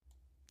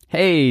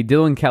Hey,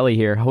 Dylan Kelly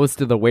here,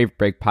 host of the Wave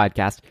Break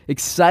podcast.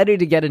 Excited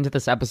to get into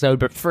this episode,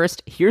 but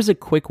first, here's a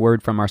quick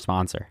word from our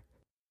sponsor.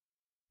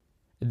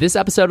 This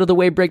episode of the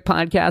Wave Break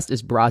podcast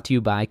is brought to you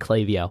by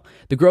Klaviyo,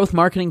 the growth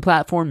marketing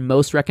platform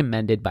most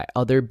recommended by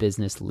other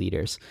business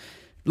leaders.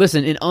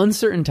 Listen, in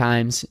uncertain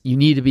times, you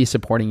need to be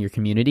supporting your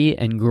community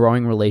and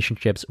growing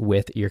relationships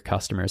with your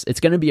customers. It's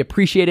going to be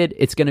appreciated,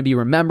 it's going to be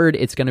remembered,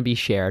 it's going to be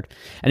shared.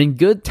 And in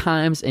good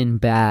times and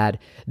bad,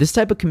 this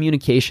type of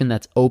communication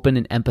that's open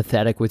and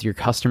empathetic with your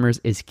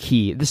customers is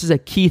key. This is a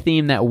key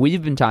theme that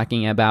we've been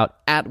talking about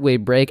at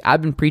Wave Break.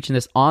 I've been preaching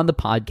this on the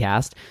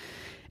podcast.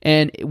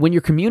 And when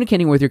you're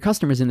communicating with your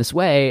customers in this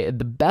way,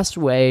 the best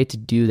way to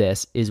do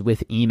this is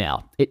with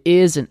email. It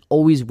is and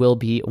always will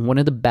be one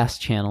of the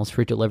best channels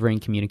for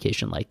delivering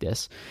communication like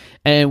this.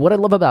 And what I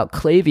love about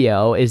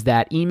Klaviyo is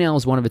that email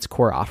is one of its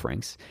core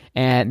offerings.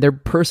 And their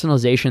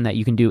personalization that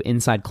you can do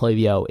inside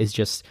Klaviyo is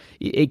just,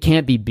 it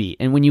can't be beat.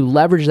 And when you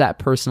leverage that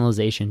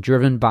personalization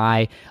driven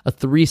by a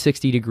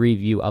 360-degree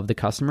view of the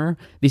customer,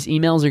 these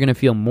emails are going to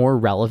feel more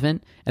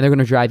relevant and they're going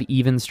to drive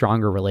even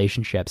stronger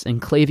relationships. And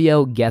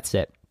Klaviyo gets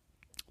it.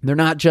 They're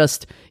not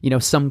just,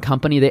 some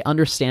company. They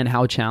understand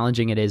how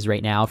challenging it is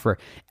right now for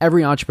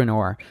every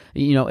entrepreneur.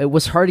 It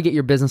was hard to get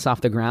your business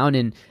off the ground,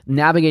 and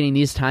navigating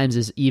these times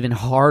is even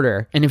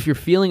harder. And if you're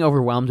feeling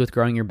overwhelmed with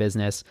growing your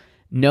business,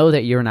 know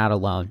that you're not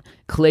alone.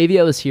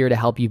 Klaviyo is here to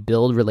help you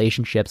build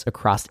relationships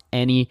across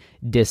any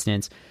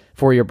distance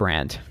for your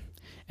brand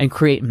and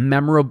create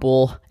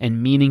memorable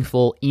and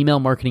meaningful email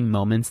marketing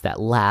moments that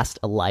last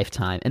a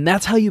lifetime. And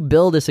that's how you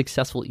build a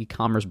successful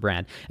e-commerce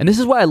brand. And this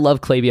is why I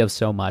love Klaviyo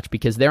so much,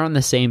 because they're on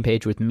the same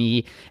page with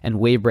me and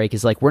Wavebreak.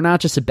 Is like, we're not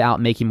just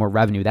about making more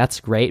revenue. That's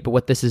great. But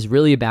what this is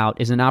really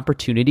about is an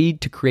opportunity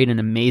to create an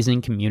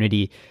amazing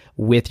community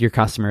with your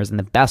customers. And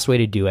the best way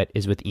to do it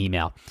is with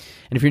email.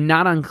 And if you're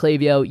not on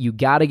Klaviyo, you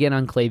got to get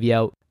on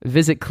Klaviyo.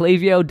 Visit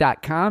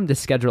klaviyo.com to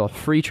schedule a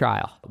free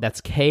trial.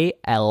 That's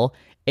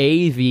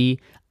KLAVIYO.com.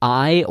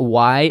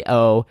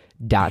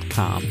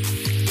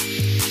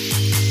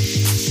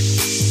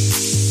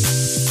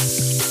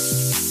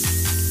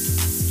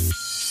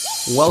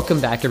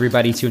 Welcome back,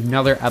 everybody, to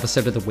another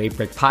episode of the Wave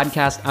Break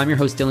podcast. I'm your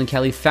host, Dylan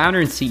Kelly, founder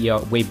and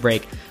CEO at Wave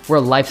Break. We're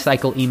a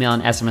lifecycle email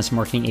and SMS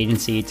marketing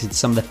agency to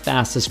some of the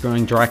fastest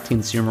growing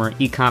direct-to-consumer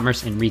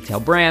e-commerce and retail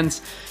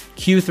brands.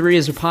 Q3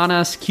 is upon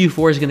us.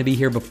 Q4 is going to be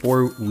here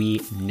before we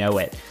know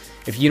it.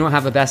 If you don't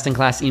have a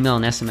best-in-class email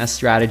and SMS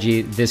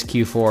strategy this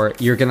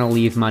Q4, you're going to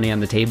leave money on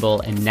the table,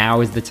 and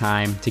now is the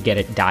time to get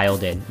it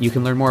dialed in. You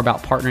can learn more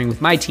about partnering with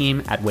my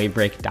team at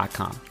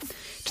wavebreak.com.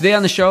 Today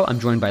on the show,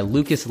 I'm joined by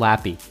Lucas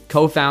Lappy,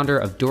 co-founder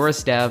of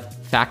Doris Dev,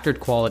 Factored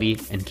Quality,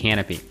 and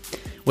Canopy.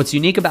 What's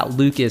unique about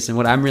Lucas and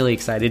what I'm really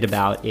excited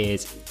about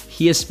is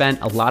he has spent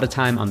a lot of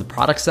time on the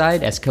product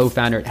side as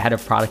co-founder and head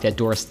of product at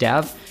Doris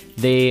Dev.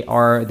 They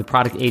are the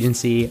product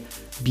agency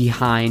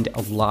behind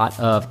a lot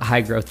of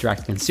high-growth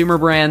direct-to-consumer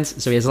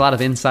brands. So he has a lot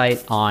of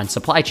insight on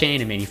supply chain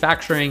and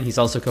manufacturing. He's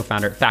also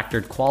co-founder at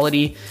Factored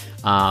Quality,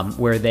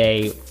 where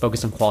they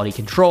focus on quality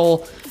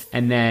control.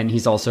 And then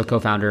he's also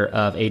co-founder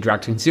of a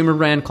direct-to-consumer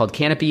brand called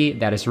Canopy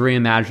that has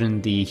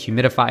reimagined the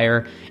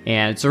humidifier.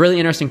 And it's a really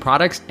interesting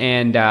product,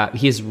 and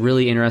he has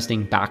really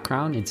interesting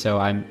background. And so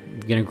I'm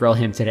going to grill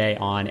him today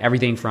on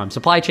everything from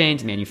supply chain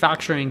to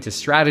manufacturing to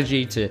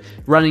strategy to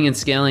running and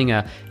scaling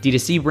a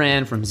D2C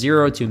brand from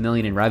 0 to $1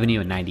 million in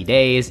revenue in 90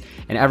 days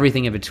and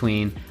everything in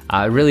between.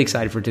 Really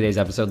excited for today's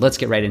episode. Let's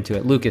get right into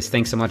it. Lucas,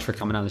 thanks so much for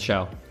coming on the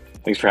show.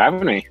 Thanks for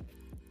having me.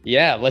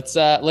 Yeah, let's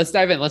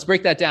dive in. Let's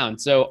break that down.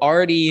 So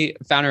already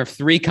founder of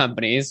 3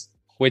 companies,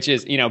 which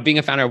is, being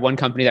a founder of one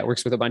company that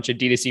works with a bunch of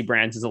D2C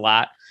brands is a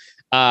lot,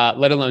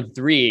 let alone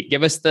 3.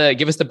 Give us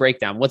the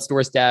breakdown. What's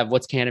Doris Dev?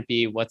 What's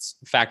Canopy? What's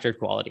Factored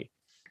Quality?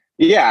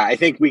 Yeah, I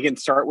think we can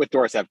start with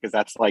Doris Dev because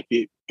that's like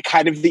the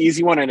kind of the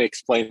easy one and it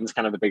explains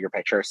kind of the bigger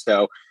picture.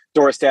 So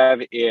Doris Dev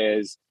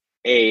is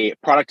a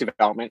product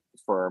development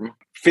firm,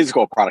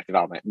 physical product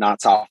development,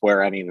 not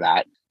software, any of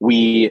that.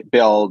 We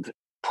build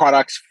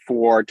products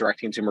for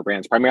direct-to-consumer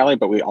brands primarily,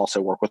 but we also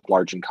work with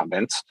large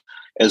incumbents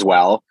as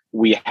well.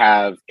 We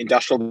have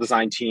industrial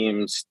design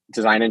teams,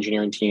 design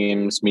engineering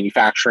teams,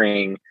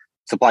 manufacturing,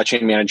 supply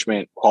chain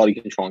management, quality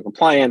control and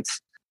compliance,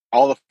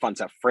 all the fun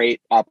stuff,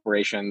 freight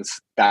operations,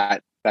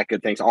 that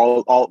good things,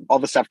 all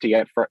the stuff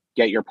to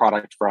get your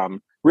product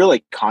from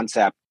really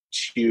concept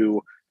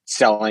to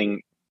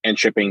selling and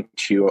shipping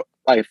to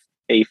a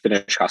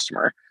finished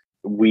customer.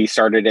 We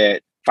started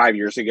it 5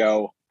 years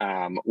ago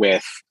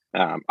with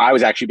I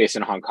was actually based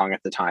in Hong Kong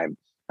at the time,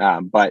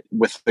 but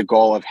with the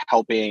goal of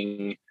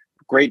helping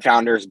great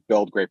founders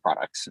build great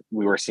products.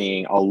 We were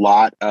seeing a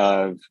lot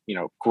of,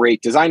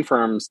 great design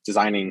firms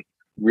designing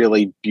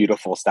really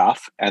beautiful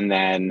stuff. And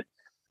then,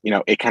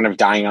 it kind of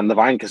dying on the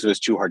vine because it was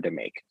too hard to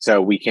make.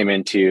 So we came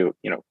in to,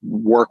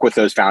 work with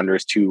those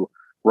founders to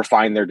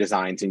refine their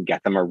designs and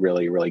get them a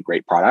really, really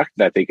great product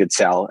that they could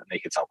sell and they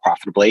could sell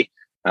profitably,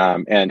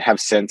 and have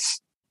since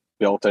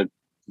built a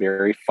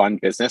very fun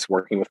business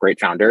working with great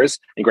founders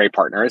and great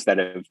partners that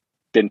have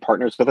been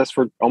partners with us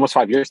for almost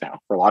 5 years now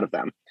for a lot of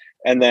them.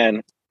 And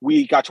then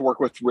we got to work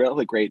with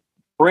really great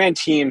brand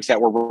teams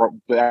that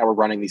were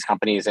running these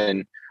companies,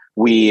 and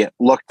we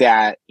looked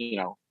at,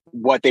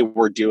 what they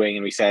were doing,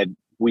 and we said,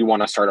 we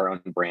want to start our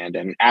own brand.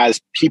 And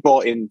as people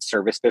in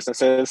service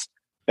businesses,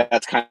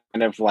 that's kind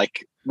of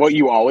like what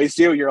you always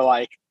do. You're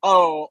like,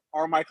 oh,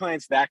 are my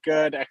clients that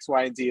good? X,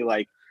 Y, and Z.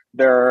 Like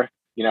they're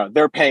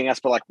paying us,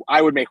 but like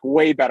I would make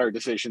way better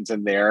decisions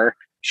in their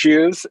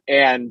shoes.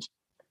 And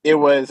it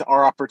was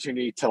our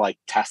opportunity to like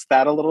test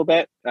that a little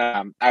bit.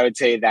 I would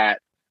say that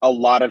a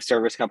lot of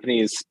service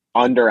companies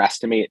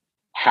underestimate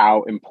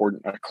how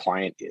important a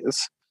client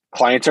is.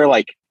 Clients are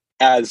like,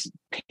 as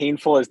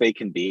painful as they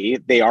can be,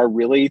 they are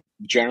really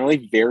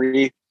generally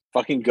very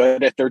fucking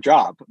good at their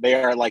job. They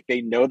are like, they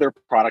know their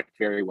product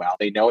very well.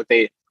 They know what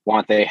they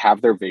want. They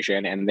have their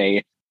vision, and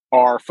they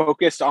are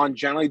focused on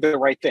generally the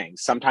right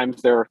things.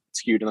 Sometimes they're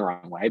skewed in the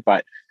wrong way,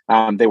 but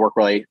they work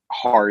really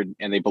hard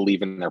and they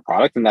believe in their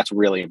product. And that's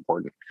really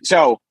important.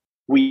 So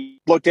we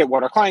looked at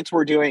what our clients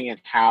were doing and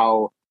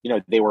how,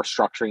 they were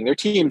structuring their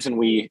teams. And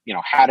we,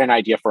 had an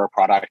idea for a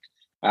product,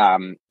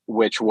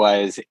 which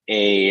was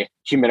a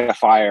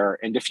humidifier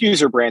and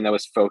diffuser brand that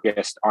was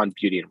focused on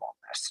beauty and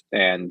wellness.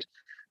 And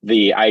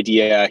the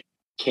idea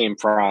came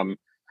from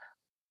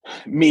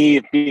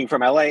me being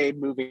from LA,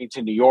 moving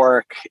to New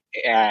York,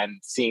 and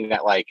seeing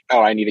that like,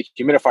 oh, I need a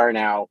humidifier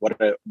now. What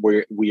a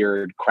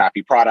weird,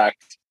 crappy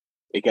product.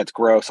 It gets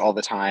gross all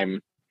the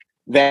time.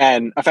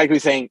 Then effectively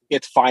saying,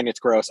 it's fine, it's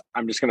gross.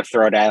 I'm just going to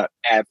throw it out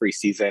every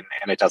season,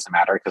 and it doesn't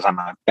matter because I'm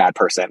a bad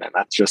person, and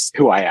that's just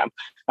who I am.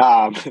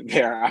 I'm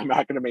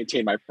not going to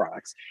maintain my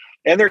products.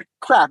 And they're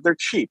crap, they're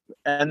cheap.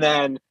 And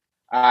then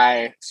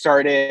I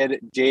started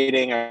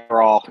dating a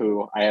girl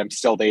who I am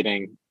still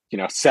dating, 8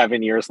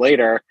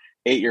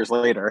 years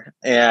later.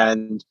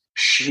 And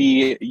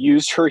she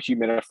used her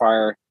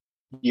humidifier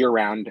year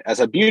round as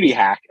a beauty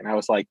hack. And I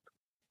was like,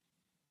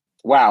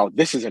 wow,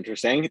 this is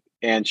interesting.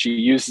 And she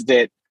used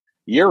it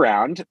year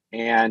round,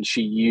 and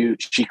she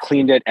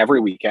cleaned it every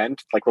weekend,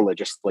 like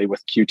religiously,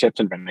 with Q-tips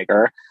and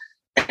vinegar.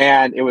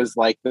 And it was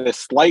like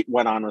this light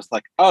went on, was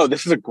like, oh,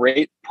 this is a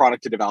great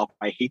product to develop.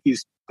 I hate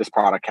this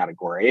product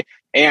category.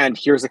 And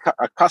here's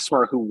a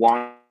customer who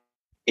wants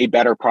a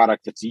better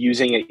product that's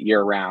using it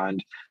year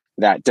round,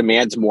 that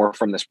demands more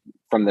from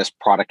this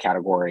product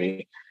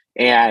category,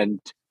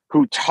 and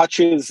who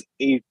touches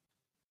a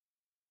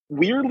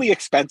weirdly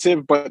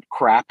expensive but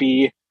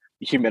crappy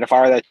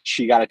humidifier that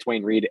she got at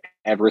Duane Reade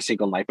every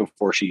single night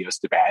before she goes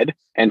to bed,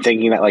 and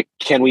thinking that like,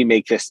 can we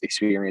make this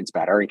experience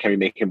better, and can we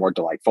make it more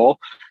delightful?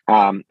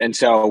 And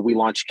so we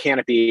launched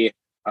Canopy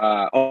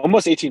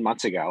almost 18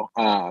 months ago.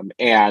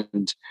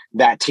 And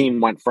that team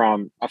went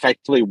from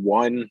effectively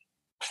one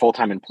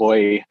full-time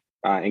employee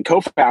and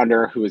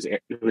co-founder who is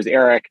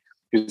Eric,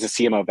 who's the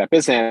CMO of that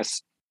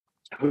business,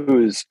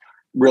 who's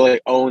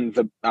really owned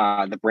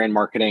the brand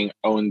marketing,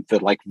 owned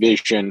the like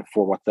vision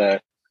for what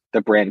the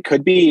brand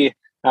could be.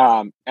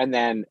 And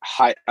then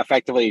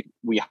effectively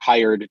we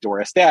hired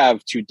Doris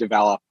Dev to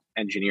develop,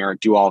 engineer,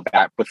 do all of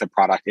that with the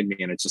product and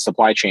manage the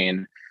supply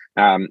chain,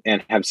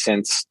 and have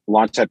since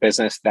launched that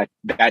business.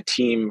 That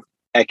team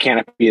at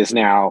Canopy is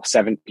now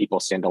 7 people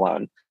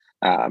standalone.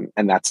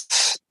 And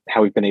that's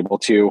how we've been able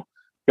to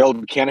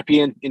build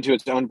Canopy into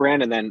its own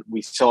brand. And then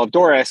we still have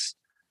Doris,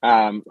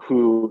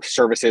 who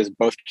services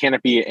both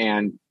Canopy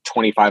and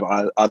 25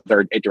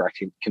 other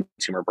direct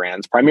consumer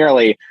brands,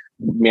 primarily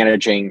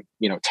managing,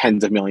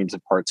 tens of millions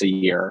of parts a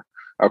year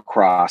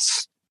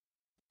across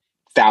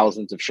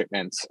thousands of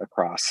shipments,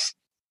 across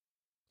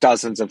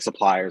dozens of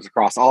suppliers,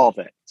 across all of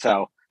it.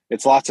 So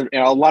it's lots of,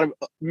 a lot of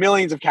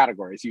millions of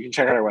categories. You can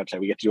check out our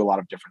website. We get to do a lot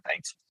of different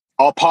things.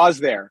 I'll pause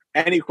there.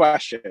 Any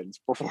questions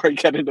before I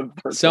get into the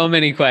person? So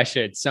many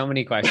questions.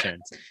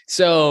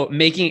 So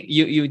making,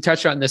 you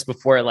touched on this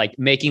before, like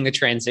making the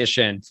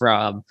transition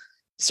from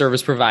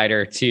service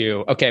provider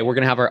to, okay, we're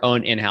going to have our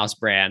own in-house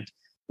brand.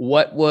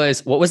 What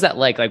was that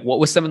like? Like, what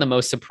was some of the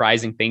most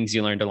surprising things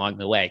you learned along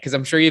the way? Because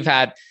I'm sure you've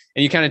had,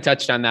 and you kind of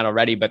touched on that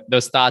already, but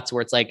those thoughts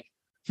where it's like,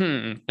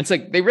 it's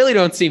like, they really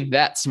don't seem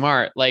that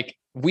smart. Like,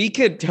 we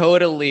could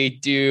totally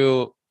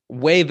do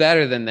way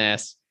better than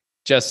this.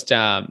 Just,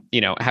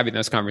 having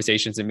those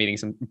conversations and meeting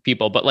some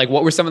people. But like,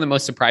 what were some of the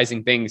most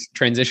surprising things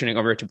transitioning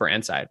over to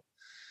brand side?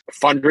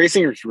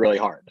 Fundraising is really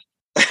hard.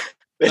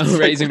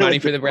 Raising money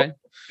for the brand?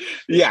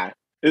 Yeah,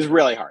 it's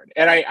really hard.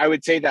 And I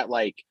would say that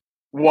like,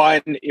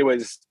 one, it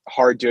was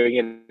hard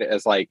doing it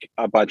as like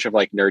a bunch of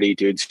like nerdy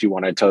dudes who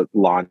wanted to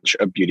launch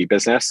a beauty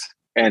business.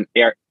 And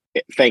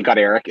thank God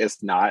Eric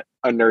is not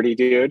a nerdy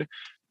dude,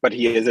 but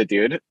he is a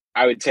dude.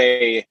 I would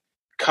say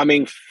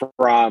coming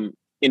from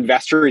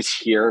investors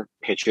hear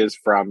pitches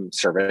from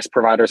service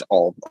providers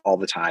all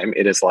the time.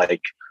 It is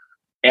like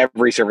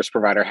every service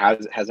provider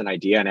has an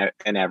idea,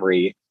 and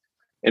every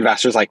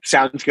investor's like,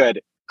 sounds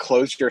good,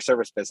 close your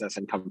service business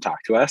and come talk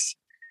to us.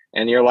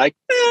 And you're like,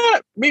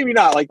 maybe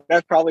not. Like,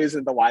 that probably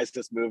isn't the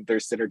wisest move.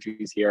 There's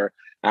synergies here.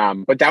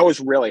 But that was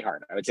really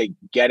hard. I would say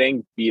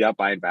getting beat up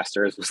by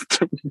investors was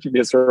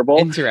miserable.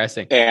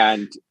 Interesting.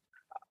 And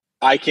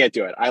I can't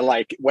do it. I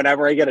like,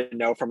 whenever I get a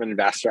no from an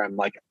investor, I'm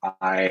like,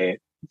 I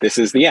this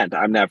is the end.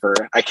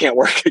 I can't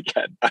work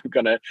again. I'm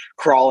going to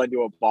crawl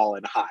into a ball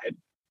and hide.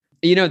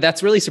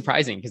 That's really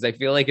surprising because I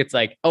feel like it's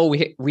like, oh,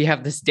 we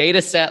have this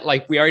data set,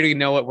 like we already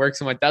know what works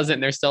and what doesn't.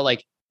 And they're still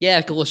like,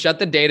 yeah, cool, shut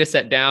the data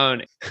set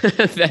down,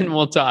 then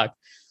we'll talk.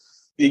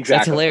 Exactly.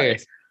 That's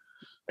hilarious.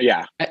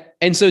 Yeah.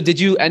 And so did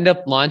you end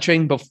up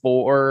launching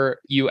before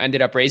you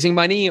ended up raising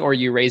money, or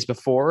you raised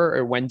before,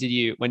 or when did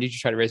you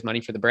try to raise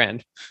money for the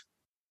brand?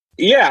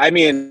 Yeah. I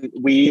mean,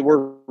 we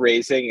were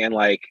raising in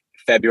like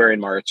February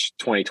and March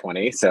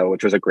 2020. So,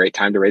 which was a great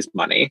time to raise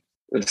money.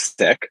 It was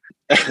sick.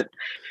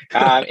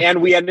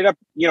 And we ended up,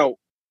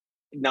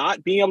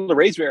 not being able to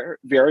raise very,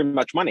 very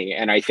much money.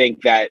 And I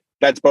think that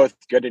that's both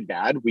good and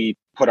bad. We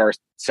put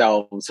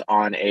ourselves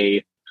on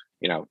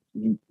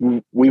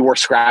we were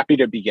scrappy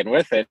to begin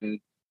with, and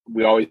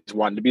we always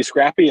wanted to be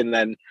scrappy, and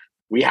then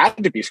we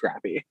had to be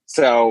scrappy.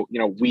 So,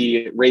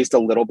 we raised a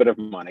little bit of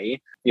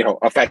money,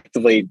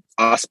 effectively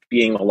us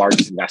being the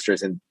largest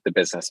investors in the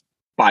business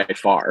by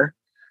far.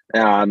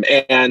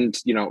 And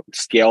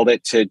scaled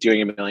it to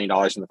doing $1 million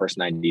in the first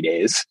 90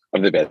 days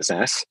of the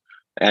business,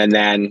 and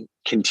then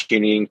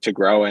continuing to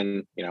grow.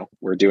 And,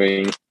 we're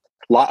doing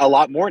a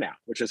lot more now,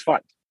 which is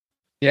fun.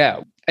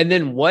 Yeah. And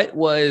then what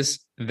was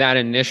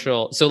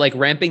that so like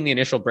ramping the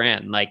initial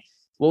brand, like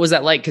what was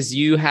that like? Because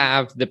you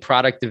have the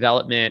product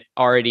development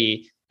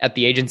already at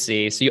the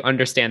agency. So you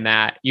understand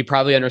that. You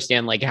probably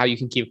understand like how you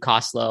can keep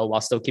costs low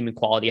while still keeping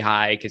quality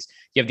high, because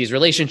you have these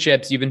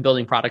relationships, you've been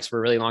building products for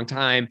a really long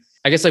time.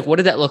 I guess like, what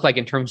did that look like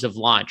in terms of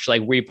launch?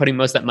 Like, were you putting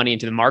most of that money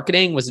into the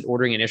marketing? Was it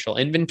ordering initial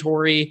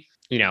inventory?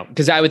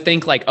 Because I would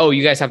think like, oh,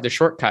 you guys have the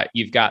shortcut.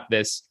 You've got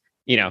this,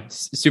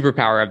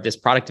 superpower of this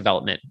product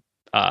development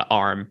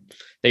arm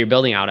that you're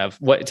building out of.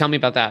 Tell me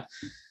about that.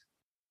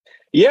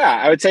 Yeah,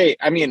 I would say,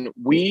 I mean,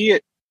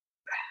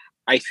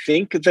 I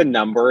think the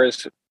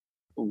numbers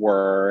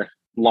were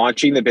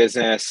launching the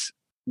business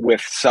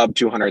with sub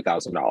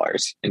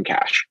 $200,000 in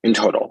cash in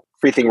total,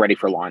 everything ready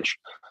for launch.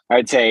 I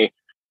would say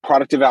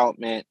product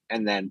development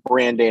and then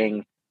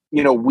branding,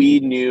 we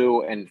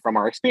knew, and from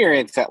our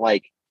experience, that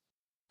like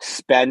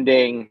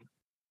spending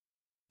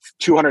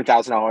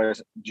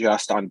 $200,000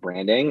 just on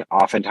branding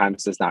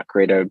oftentimes does not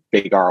create a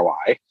big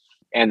ROI,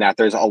 and that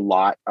there's a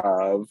lot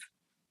of,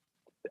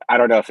 I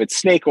don't know if it's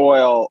snake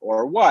oil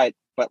or what,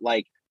 but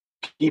like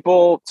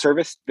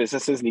service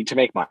businesses need to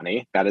make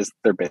money. That is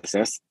their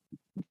business.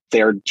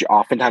 They're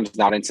oftentimes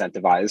not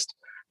incentivized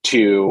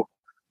to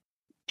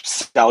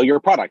sell your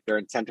product.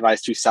 They're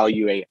incentivized to sell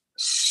you a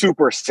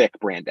super sick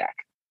brand deck.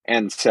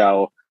 And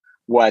so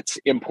was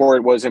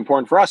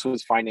important for us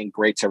was finding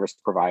great service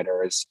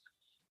providers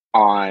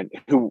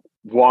who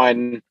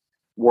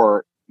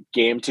were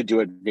game to do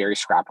it very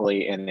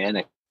scrappily and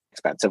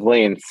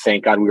inexpensively. And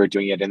thank God we were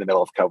doing it in the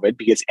middle of COVID,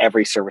 because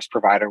every service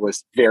provider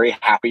was very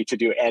happy to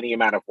do any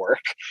amount of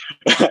work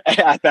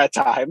at that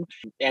time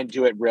and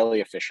do it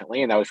really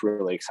efficiently. And that was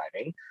really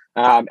exciting.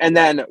 And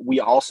then we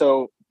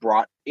also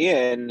brought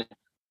in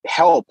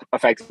help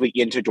effectively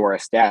into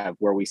Doris Dev,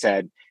 where we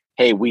said,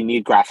 hey, we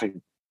need graphic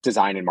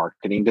design and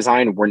marketing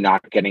design. We're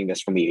not getting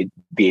this from the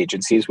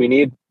agencies we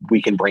need.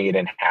 We can bring it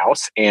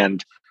in-house,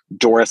 and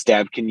Doris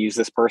Dev can use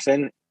this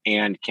person,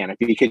 and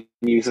Canopy can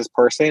use this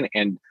person,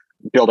 and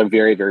build a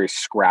very, very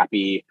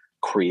scrappy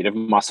creative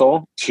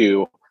muscle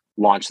to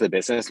launch the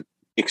business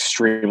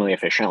extremely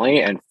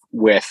efficiently and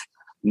with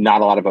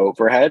not a lot of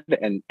overhead.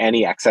 And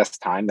any excess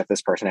time that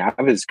this person has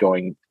is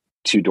going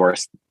to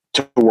Doris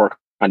to work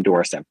on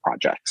Doris Dev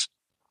projects.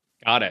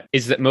 Got it.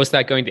 Is that most of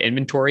that going to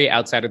inventory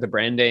outside of the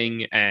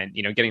branding and,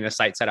 getting the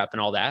site set up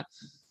and all that?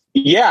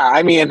 Yeah.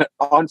 I mean,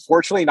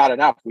 unfortunately not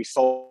enough. We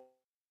sold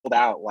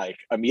out like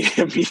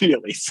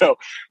immediately. So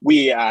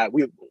we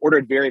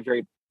ordered very,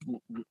 very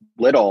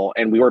little,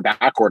 and we were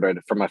back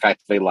ordered from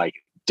effectively like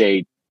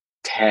day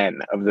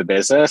 10 of the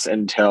business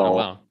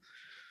until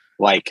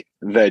like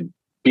the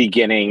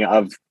beginning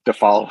of the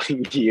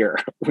following year.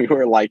 We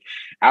were like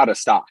out of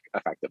stock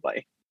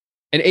effectively.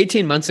 And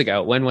 18 months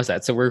ago, when was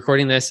that? So we're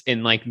recording this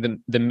in like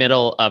the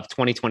middle of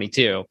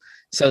 2022.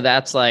 So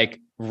that's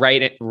like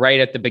right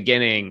at the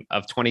beginning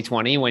of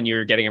 2020 when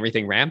you're getting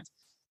everything ramped.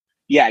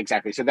 Yeah,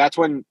 exactly. So that's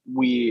when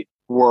we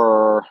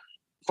were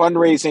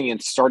fundraising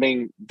and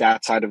starting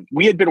that side of.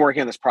 We had been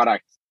working on this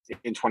product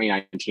in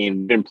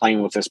 2019, been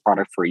playing with this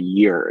product for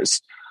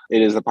years.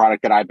 It is the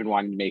product that I've been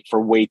wanting to make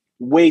for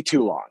way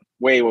too long,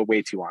 way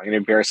too long, an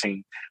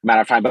embarrassing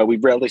amount of time. But we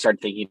really started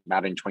thinking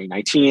about it in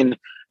 2019.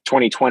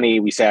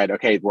 2020, we said,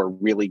 okay, we're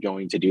really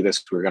going to do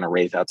this. We're going to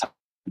raise outside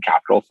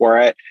capital for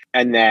it.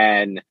 And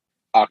then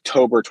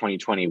October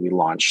 2020, we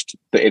launched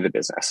the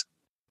business.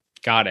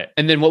 Got it.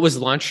 And then what was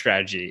the launch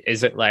strategy?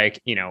 Is it like,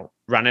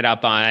 run it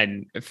up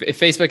on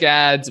Facebook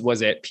ads?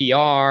 Was it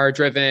PR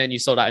driven? You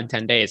sold out in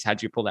 10 days.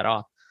 How'd you pull that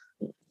off?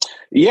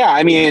 Yeah,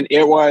 I mean,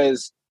 it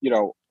was,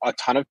 a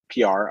ton of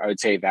PR. I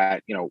would say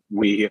that,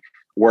 we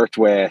worked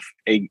with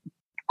a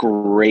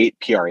great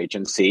PR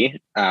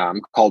agency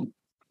called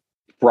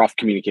Ruff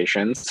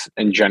Communications,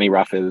 and Jenny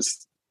Ruff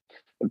is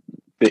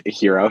the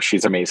hero.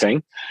 She's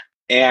amazing.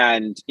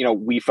 And,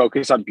 we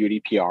focus on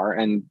beauty PR,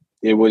 and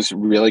it was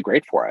really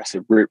great for us.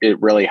 It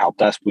really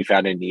helped us. We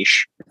found a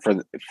niche for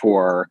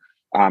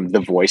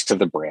the voice of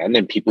the brand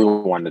and people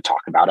who wanted to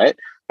talk about it.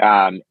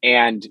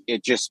 And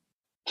it just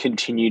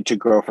continued to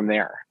grow from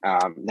there.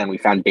 Then we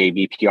found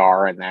baby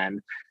PR, and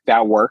then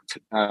that worked.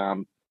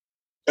 And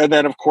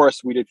then of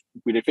course we did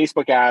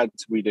Facebook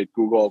ads, we did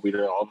Google, we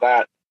did all of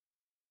that.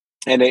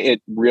 And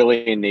it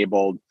really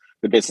enabled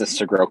the business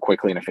to grow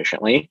quickly and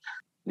efficiently.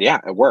 Yeah,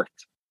 it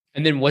worked.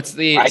 And then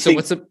yeah,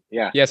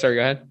 sorry,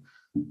 go ahead.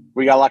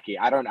 We got lucky.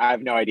 I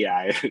have no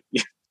idea.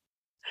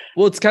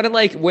 Well, it's kind of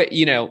like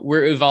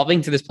we're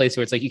evolving to this place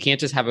where it's like, you can't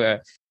just have we're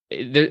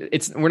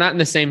not in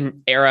the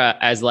same era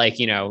as like,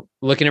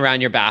 looking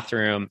around your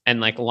bathroom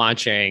and like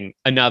launching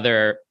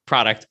another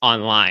product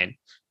online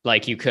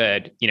like you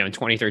could, in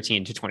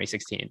 2013 to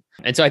 2016.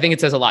 And so I think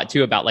it says a lot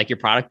too about like your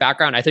product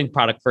background. I think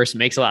product first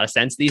makes a lot of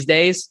sense these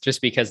days,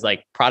 just because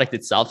like product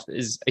itself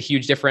is a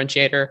huge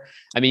differentiator.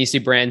 I mean, you see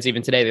brands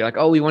even today, they're like,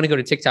 oh, we want to go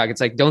to TikTok.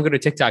 It's like, don't go to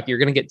TikTok. You're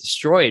going to get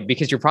destroyed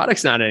because your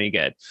product's not any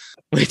good,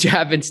 which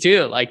happens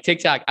too. Like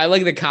TikTok, I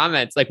look at the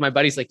comments, like my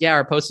buddy's like, yeah,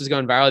 our post was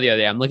going viral the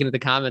other day. I'm looking at the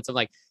comments. I'm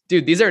like,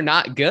 dude, these are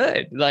not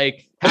good.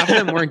 Like half of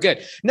them weren't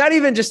good. Not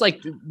even just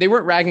like they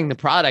weren't ragging the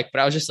product,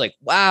 but I was just like,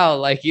 wow,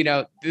 like,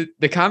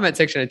 the comment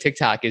section of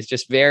TikTok is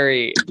just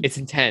it's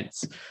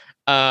intense.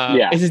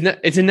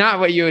 It's not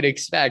what you would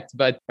expect,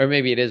 or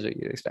maybe it is what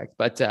you'd expect.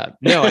 But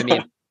no, I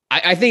mean,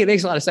 I think it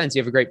makes a lot of sense.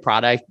 You have a great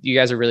product. You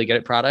guys are really good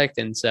at product.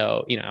 And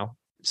so,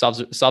 solves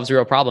a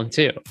real problem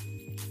too.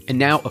 And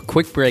now a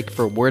quick break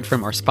for a word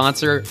from our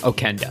sponsor,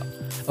 Okendo.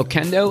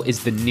 Okendo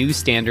is the new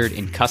standard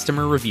in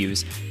customer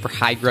reviews for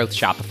high-growth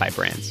Shopify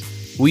brands.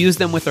 We use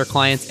them with our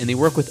clients, and they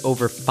work with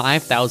over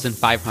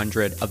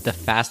 5,500 of the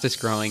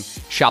fastest-growing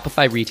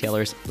Shopify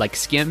retailers like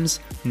Skims,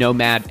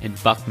 Nomad,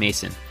 and Buck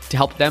Mason to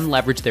help them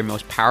leverage their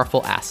most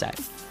powerful asset,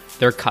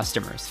 their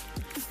customers.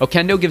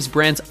 Okendo gives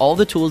brands all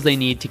the tools they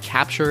need to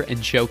capture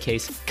and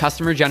showcase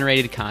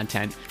customer-generated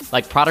content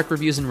like product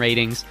reviews and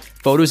ratings,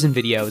 photos and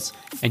videos,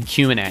 and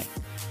Q&A.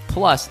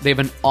 Plus, they have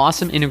an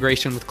awesome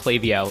integration with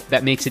Klaviyo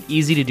that makes it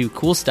easy to do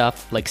cool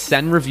stuff like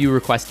send review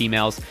request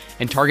emails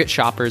and target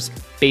shoppers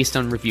based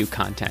on review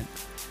content.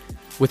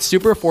 With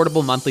super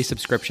affordable monthly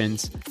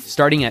subscriptions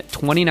starting at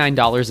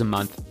 $29 a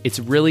month, it's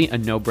really a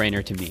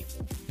no-brainer to me.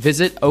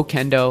 Visit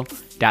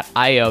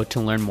okendo.io to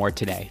learn more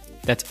today.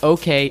 That's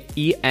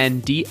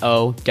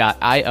okendo.io,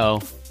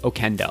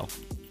 Okendo.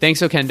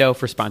 Thanks, Okendo,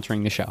 for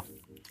sponsoring the show.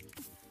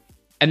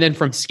 And then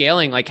from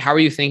scaling, like, how are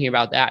you thinking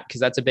about that? Because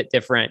that's a bit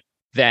different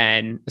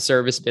than a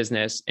service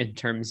business in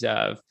terms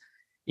of,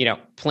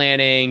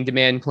 planning,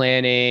 demand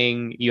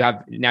planning. You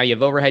have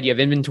overhead, you have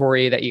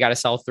inventory that you got to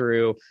sell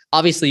through.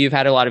 Obviously, you've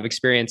had a lot of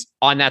experience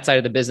on that side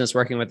of the business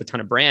working with a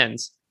ton of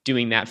brands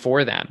doing that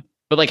for them.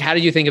 But like, how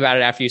did you think about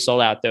it after you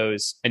sold out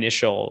those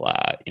initial,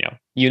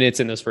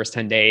 units in those first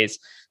 10 days?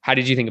 How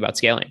did you think about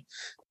scaling?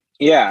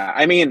 Yeah,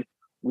 I mean,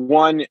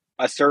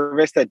 a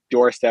service that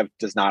DoorStep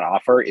does not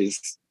offer is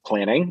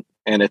planning.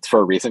 And it's for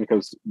a reason,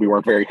 because we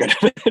weren't very good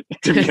at it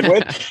to begin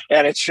with.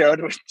 And it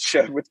showed with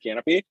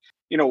Canopy.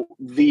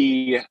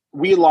 We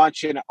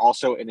launched in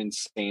also an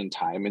insane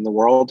time in the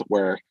world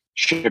where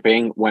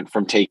shipping went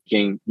from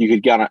you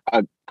could get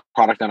a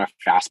product on a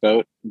fast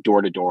boat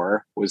door to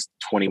door was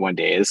 21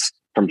 days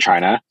from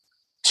China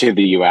to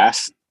the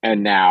US.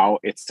 And now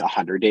it's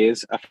 100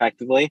 days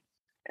effectively.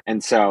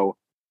 And so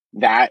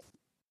that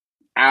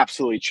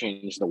absolutely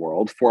changed the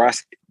world for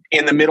us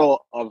in the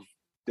middle of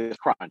this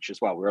crunch as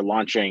well. We were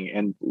launching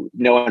and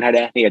no one had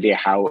any idea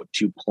how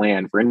to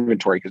plan for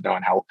inventory because no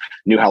one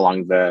knew how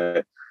long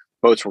the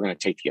boats were going to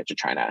take to get to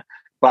China.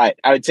 But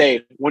I would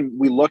say when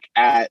we look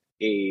at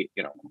a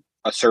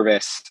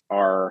service,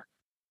 or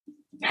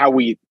how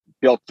we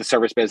built the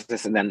service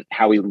business and then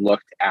how we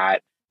looked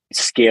at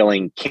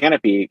scaling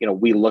Canopy,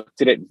 we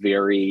looked at it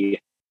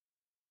very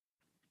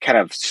kind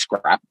of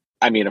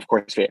of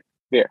course, very,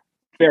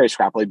 very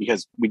scrappily,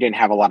 because we didn't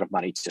have a lot of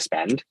money to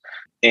spend.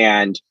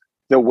 And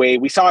the way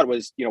we saw it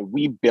was,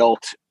 we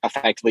built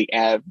effectively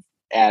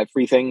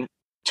everything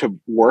to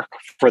work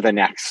for the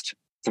next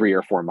 3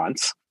 or 4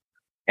 months.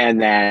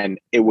 And then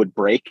it would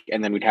break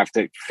and then we'd have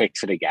to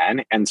fix it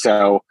again. And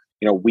so,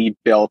 we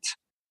built,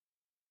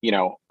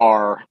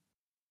 our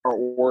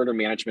order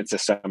management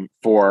system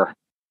for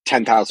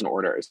 10,000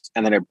 orders,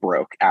 and then it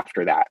broke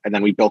after that. And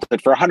then we built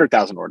it for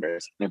 100,000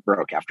 orders and it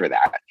broke after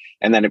that.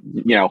 And then,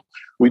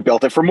 we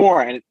built it for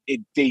more, and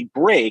they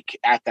break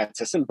at that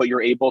system, but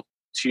you're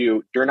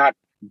not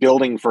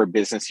building for a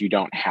business you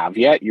don't have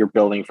yet. You're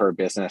building for a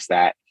business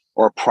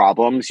or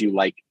problems you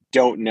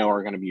don't know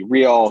are going to be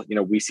real.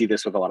 We see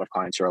this with a lot of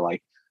clients who are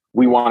like,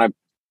 we want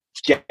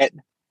to get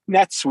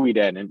NetSuite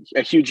in and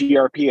a huge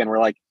ERP. And we're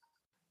like,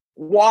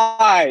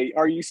 why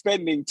are you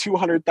spending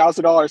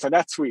 $200,000 on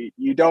NetSuite?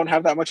 You don't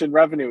have that much in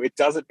revenue. It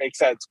doesn't make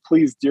sense.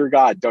 Please, dear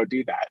God, don't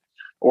do that.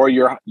 Or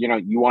you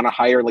want to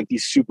hire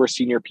these super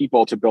senior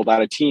people to build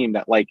out a team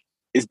that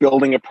is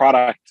building a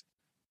product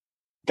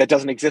that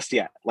doesn't exist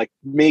yet.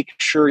 Make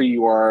sure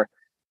you are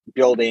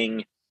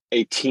building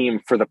a team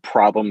for the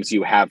problems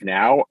you have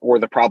now, or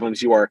the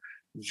problems you are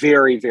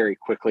very, very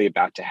quickly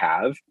about to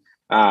have,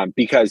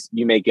 because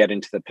you may get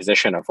into the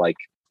position of like,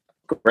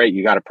 great,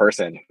 you got a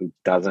person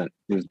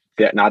who's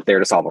not there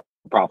to solve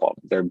a problem.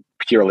 They're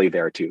purely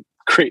there to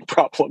create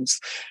problems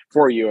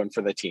for you and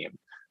for the team.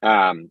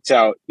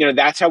 So,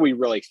 that's how we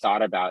really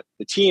thought about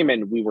the team.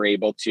 And we were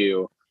able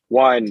to,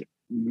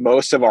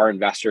 most of our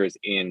investors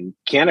in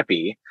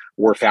Canopy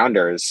were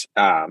founders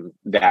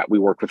that we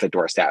worked with at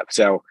DoorStep.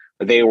 So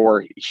they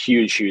were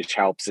huge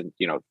helps. And,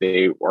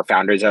 they were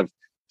founders of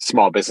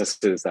small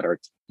businesses that are,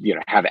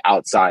 have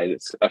outside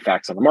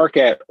effects on the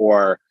market,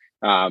 or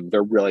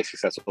they're really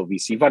successful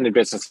VC funded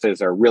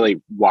businesses, or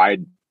really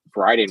wide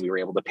variety. And we were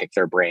able to pick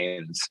their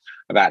brains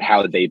about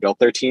how they built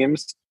their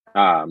teams.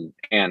 And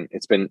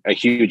it's been a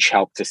huge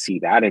help to see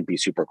that and be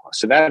super close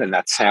to that. And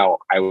that's how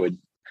I would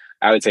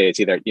say it's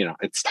either,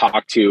 it's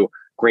talk to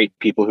great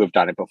people who have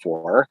done it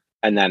before.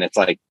 And then it's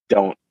like,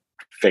 don't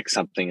fix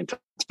something until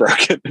it's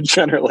broken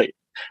generally,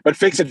 but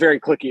fix it very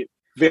quickly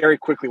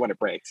when it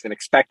breaks, and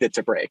expect it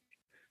to break.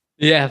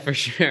 Yeah, for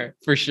sure.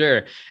 For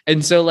sure.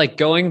 And so like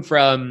going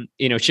from,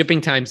 shipping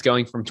times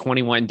going from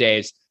 21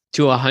 days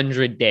to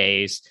 100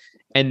 days.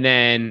 And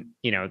then,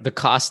 the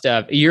cost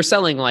of, you're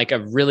selling like a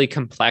really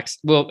complex,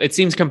 well, it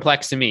seems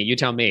complex to me. You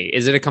tell me,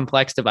 is it a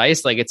complex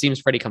device? Like it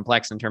seems pretty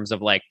complex in terms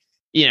of like,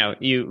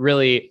 you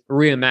really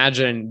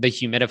reimagine the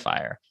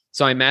humidifier.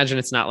 So I imagine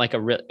it's not like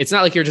it's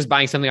not like you're just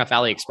buying something off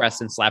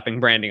AliExpress and slapping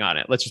branding on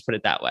it. Let's just put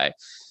it that way.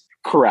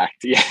 Correct.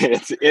 Yeah,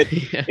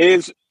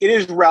 it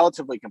is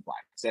relatively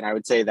complex. And I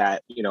would say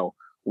that,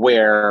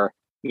 where,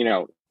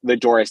 the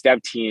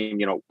DoorStep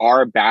team,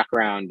 our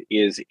background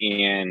is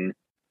in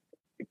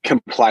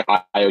complex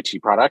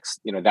IoT products.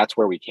 That's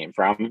where we came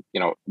from.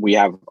 We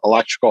have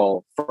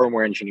electrical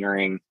firmware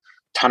engineering,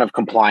 ton of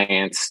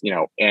compliance,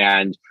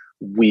 and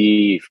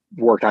we've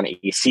worked on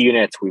AC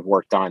units. We've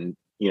worked on,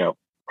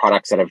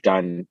 products that have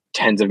done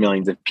tens of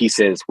millions of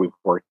pieces. We've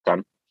worked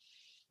on,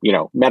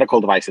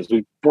 medical devices.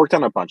 We've worked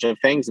on a bunch of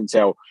things. And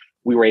so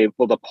we were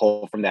able to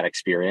pull from that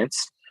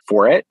experience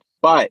for it.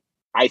 But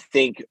I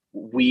think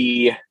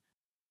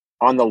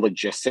on the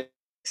logistics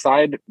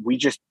side, we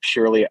just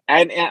purely,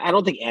 and I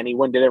don't think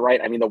anyone did it right.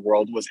 I mean, the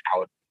world was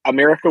out.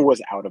 America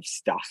was out of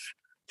stuff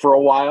for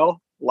a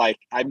while. Like,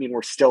 I mean,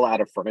 we're still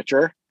out of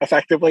furniture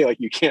effectively.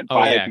 Like you can't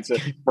buy a piece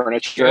of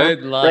furniture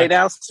right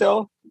now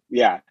still.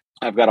 Yeah.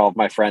 I've got all of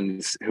my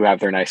friends who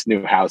have their nice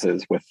new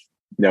houses with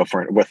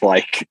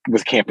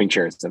with camping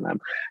chairs in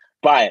them.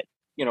 But,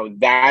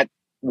 that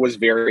was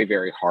very,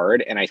 very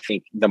hard. And I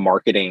think the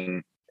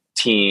marketing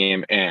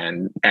team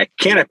and at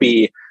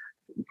Canopy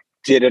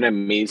did an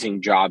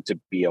amazing job to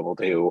be able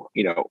to,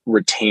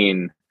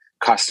 retain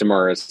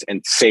customers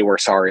and say, we're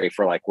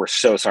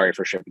so sorry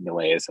for shipping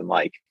delays, and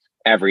like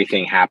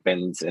everything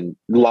happens. And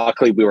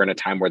luckily we were in a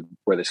time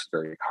where this is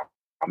very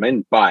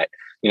common, but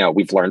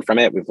we've learned from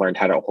it. We've learned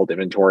how to hold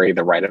inventory,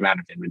 the right amount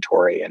of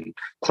inventory, and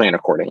plan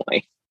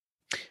accordingly.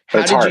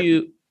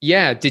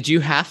 Did you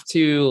have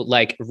to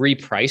like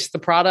reprice the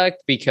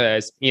product?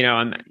 Because,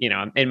 I'm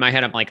in my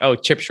head, I'm like, oh,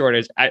 chip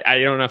shortage. I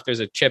don't know if there's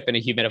a chip in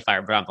a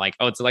humidifier, but I'm like,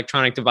 oh, it's an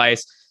electronic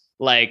device.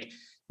 Like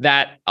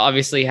that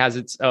obviously has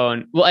its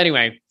own. Well,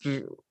 anyway,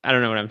 I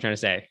don't know what I'm trying to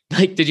say.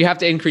 Like, did you have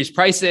to increase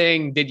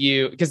pricing?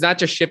 Because not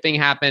just shipping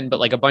happened, but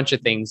like a bunch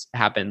of things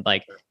happened,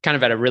 like kind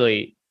of at a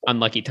really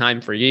unlucky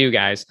time for you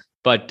guys.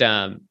 But,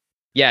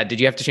 did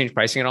you have to change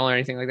pricing at all or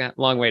anything like that?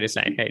 Long way to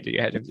say, hey, did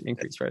you have to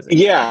increase pricing?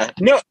 Yeah,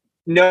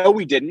 no,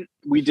 we didn't.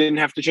 We didn't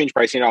have to change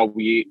pricing at all.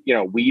 We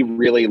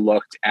really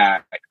looked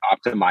at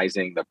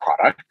optimizing the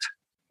product.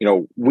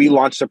 We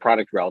launched the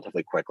product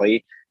relatively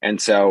quickly.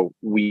 And so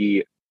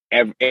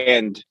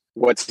and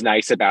what's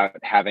nice about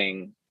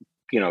having,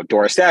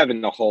 DoorStep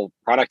and the whole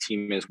product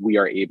team is we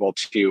are able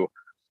to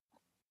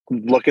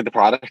look at the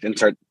product and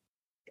start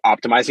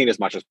optimizing as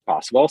much as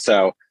possible.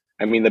 So,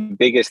 I mean, the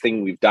biggest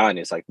thing we've done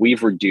is like,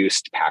 we've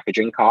reduced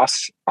packaging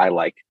costs by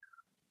like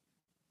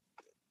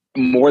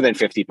more than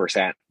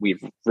 50%.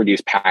 We've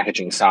reduced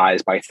packaging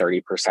size by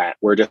 30%.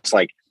 We're just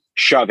like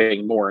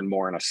shoving more and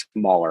more in a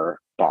smaller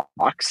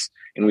box,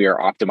 and we are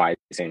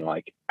optimizing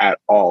like at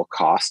all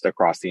costs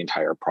across the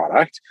entire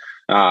product.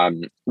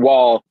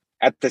 While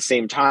at the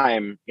same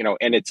time,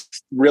 and it's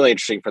really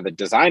interesting for the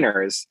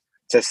designers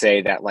to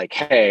say that like,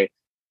 hey,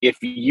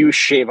 if you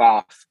shave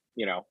off,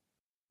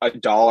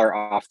 $1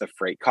 off the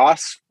freight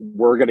costs,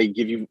 we're going to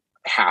give you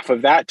half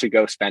of that to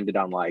go spend it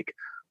on like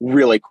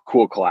really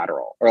cool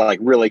collateral or like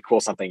really cool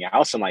something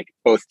else. And like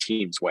both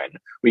teams win.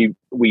 We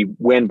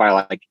win by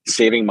like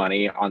saving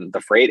money on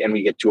the freight, and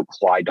we get to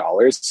apply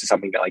dollars to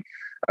something that like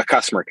a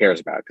customer cares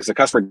about, because the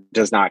customer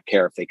does not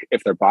care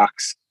if their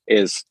box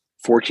is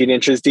 14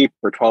 inches deep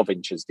or 12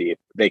 inches deep.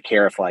 They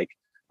care if like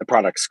the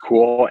product's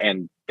cool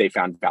and they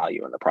found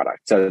value in the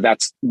product. So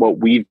that's what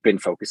we've been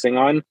focusing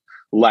on,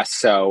 less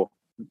so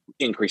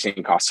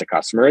increasing costs to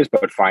customers,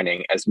 but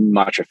finding as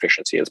much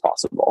efficiency as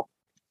possible.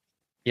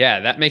 Yeah,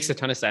 that makes a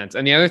ton of sense.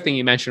 And the other thing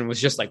you mentioned was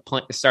just like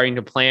starting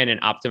to plan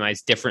and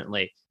optimize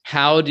differently.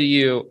 How do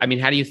you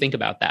think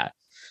about that?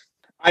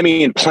 I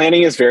mean,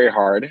 planning is very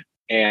hard.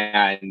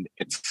 and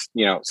it's,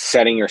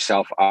 setting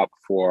yourself up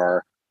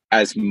for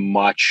as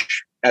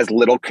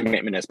little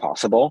commitment as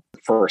possible.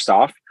 First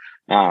off,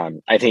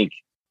 I think,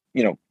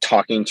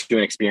 talking to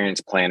an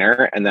experienced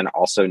planner and then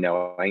also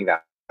knowing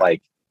that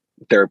like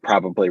they're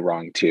probably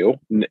wrong too.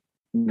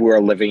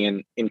 We're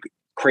living in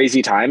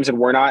crazy times, and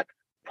we're not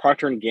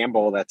Procter and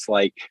Gamble that's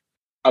like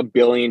 $1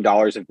 billion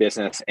of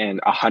business and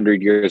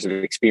 100 years of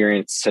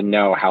experience to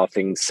know how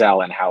things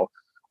sell and how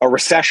a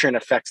recession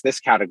affects this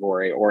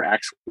category or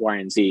X, Y,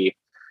 and Z,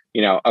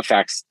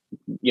 affects,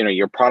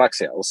 your product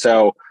sales.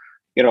 So,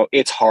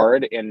 it's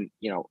hard, and,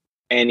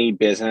 any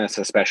business,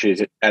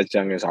 especially as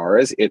young as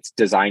ours, it's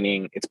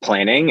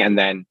planning, and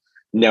then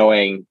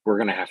knowing we're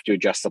going to have to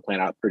adjust the plan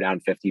up or down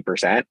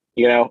 50%,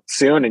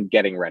 soon, and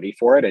getting ready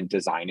for it and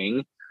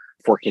designing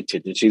for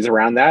contingencies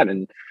around that.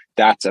 And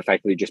that's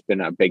effectively just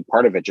been a big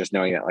part of it. Just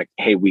knowing that like,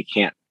 hey, we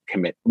can't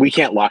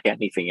lock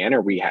anything in,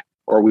 or we're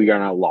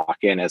going to lock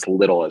in as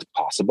little as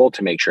possible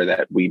to make sure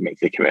that we make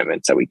the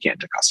commitments that we can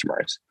to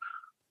customers.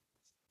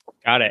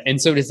 Got it.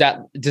 And so do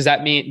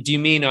you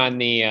mean on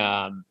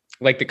the,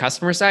 like the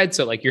customer side?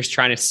 So like you're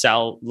trying to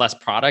sell less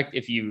product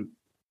if you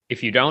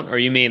don't, or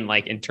you mean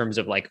like in terms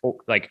of like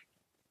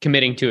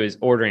committing to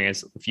ordering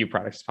as few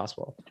products as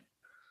possible?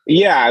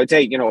 Yeah, I would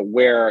say,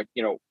 where,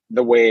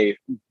 the way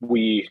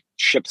we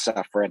ship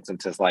stuff, for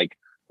instance, is like,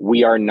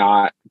 we are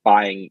not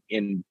buying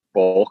in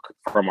bulk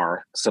from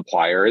our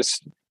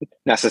suppliers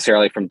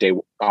necessarily from day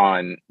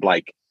on.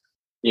 Like,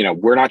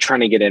 we're not trying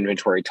to get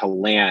inventory to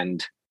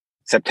land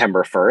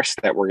September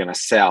 1st that we're going to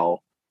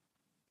sell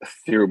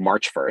through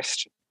March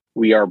 1st.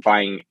 We are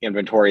buying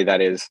inventory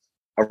that is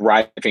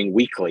arriving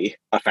weekly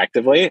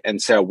effectively. And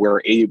so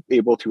we're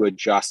able to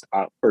adjust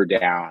up or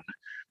down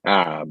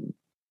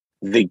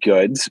the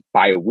goods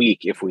by a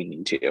week if we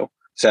need to.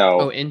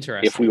 So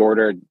interesting. if we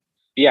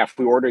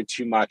ordered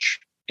too much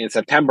in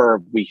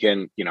September, we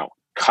can,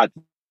 cut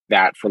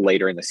that for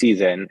later in the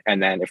season.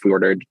 And then if we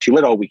ordered too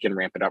little, we can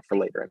ramp it up for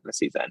later in the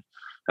season.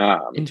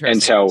 Interesting.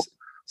 And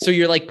so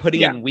you're like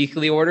putting in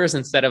weekly orders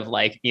instead of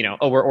like,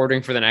 we're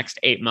ordering for the next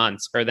 8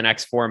 months or the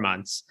next 4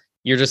 months.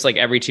 You're just like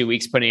every 2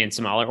 weeks putting in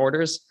smaller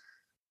orders.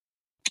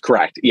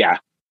 Correct. Yeah.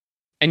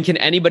 And can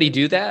anybody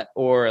do that?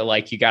 Or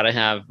like you got to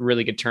have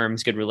really good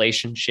terms, good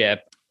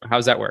relationship? How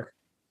does that work?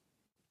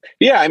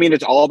 Yeah. I mean,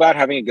 it's all about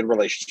having a good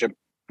relationship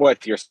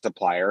with your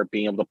supplier,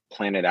 being able to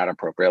plan it out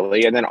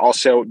appropriately. And then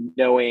also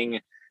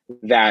knowing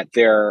that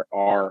there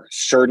are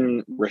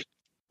certain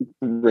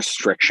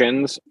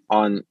restrictions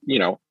on,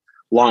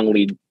 long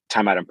lead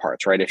time item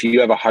parts, right? If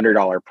you have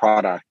 $100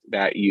 product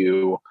that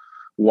you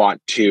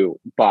want to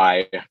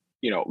buy,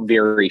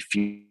 very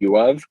few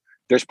of,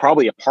 there's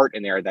probably a part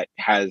in there that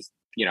has,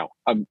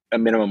 a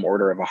minimum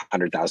order of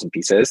 100,000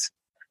 pieces.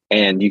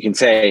 And you can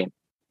say,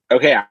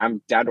 okay,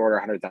 I'm down to order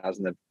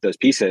 100,000 of those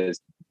pieces.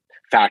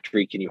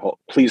 Factory, can you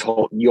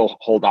you'll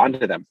hold on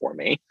to them for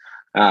me.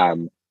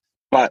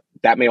 But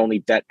that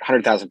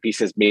 100,000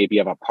 pieces may be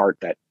of a part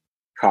that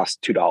costs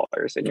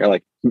 $2. And you're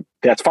like,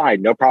 that's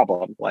fine, no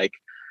problem. Like,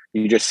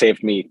 you just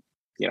saved me,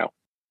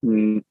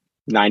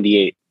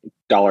 $98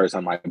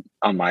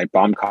 on my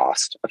BOM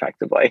cost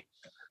effectively.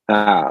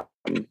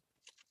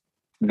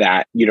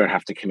 That you don't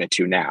have to commit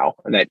to now,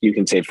 and that you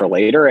can save for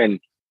later. And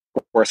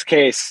worst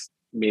case,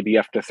 maybe you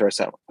have to throw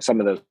some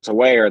of those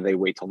away, or they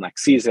wait till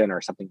next season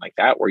or something like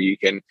that, where you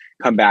can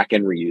come back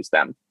and reuse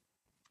them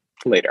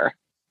later,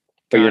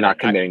 but you're not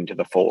committing to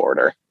the full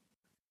order.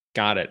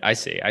 Got it. I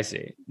see.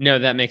 No,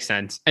 that makes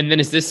sense. And then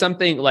is this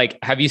something like,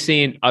 have you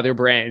seen other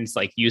brands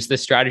like use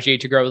this strategy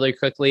to grow really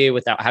quickly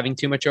without having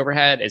too much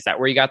overhead? Is that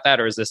where you got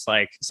that? Or is this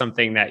like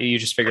something that you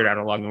just figured out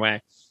along the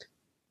way?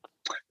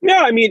 No,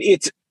 I mean,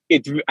 it's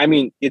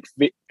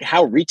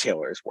how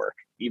retailers work.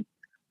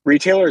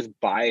 Retailers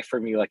buy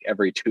from you like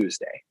every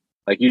Tuesday.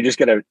 Like, you just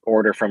get an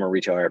order from a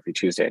retailer every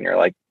Tuesday, and you're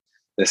like,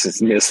 this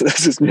is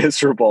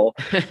miserable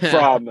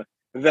from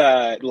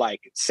the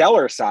like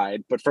seller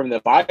side, but from the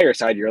buyer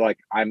side, you're like,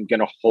 I'm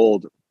going to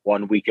hold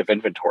 1 week of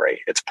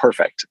inventory. It's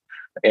perfect.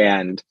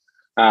 And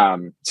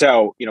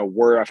so,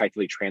 we're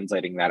effectively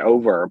translating that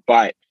over,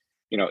 but,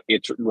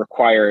 it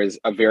requires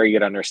a very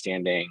good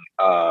understanding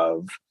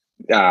of,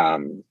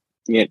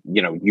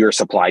 your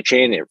supply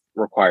chain. It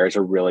requires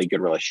a really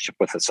good relationship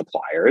with the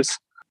suppliers,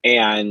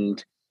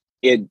 and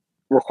it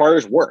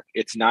requires work.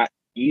 It's not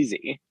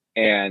easy.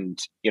 And,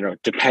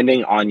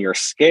 depending on your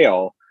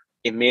scale,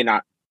 it may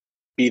not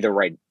be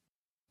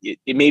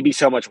it may be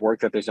so much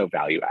work that there's no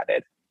value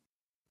added.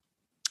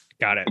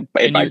 Got it.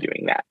 By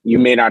doing that, you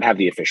may not have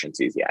the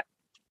efficiencies yet.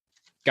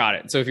 Got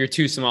it. So if you're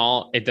too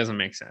small, it doesn't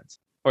make sense.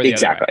 Or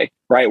exactly.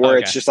 Right. Where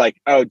it's just like,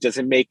 oh, does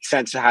it make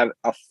sense to have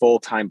a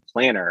full-time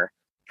planner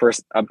for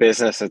a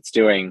business that's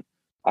doing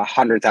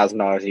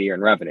 $100,000 a year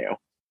in revenue?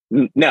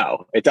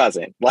 No, it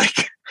doesn't. Like,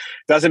 it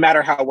doesn't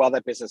matter how well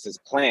that business is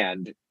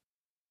planned.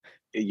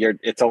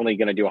 It's only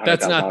going to do $100,000.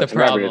 That's not the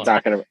problem. It's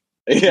not going to.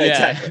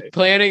 Exactly.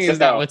 Planning is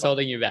not what's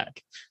holding you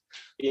back.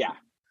 Yeah.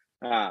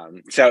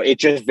 So it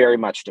just very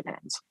much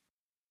depends.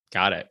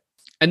 Got it.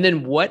 And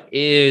then what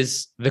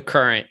is the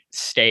current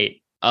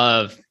state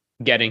of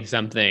getting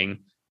something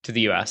to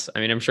the US? I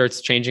mean, I'm sure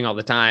it's changing all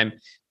the time,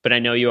 but I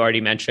know you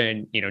already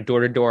mentioned,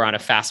 door to door on a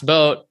fast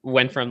boat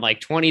went from like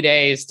 20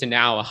 days to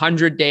now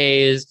 100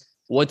 days.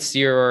 What's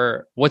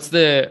the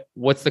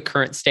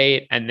current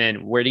state? And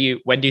then when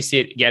do you see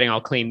it getting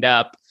all cleaned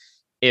up?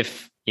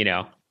 If,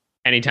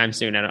 anytime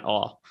soon at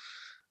all?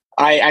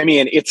 I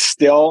mean, it's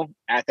still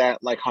at that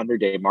like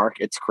 100-day mark.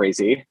 It's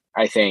crazy.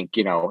 I think,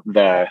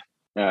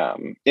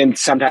 and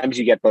sometimes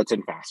you get boats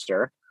in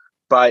faster,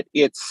 but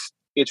it's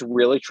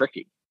really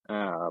tricky.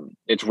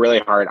 It's really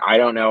hard. I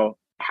don't know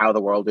how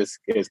the world is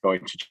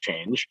going to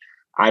change.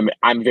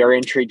 I'm very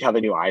intrigued how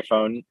the new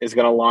iPhone is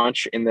going to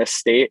launch in this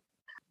state.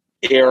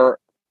 Air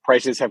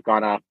prices have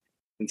gone up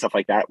and stuff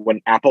like that.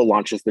 When Apple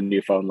launches the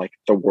new phone, like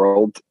the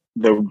world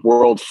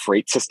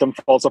freight system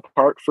falls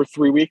apart for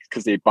 3 weeks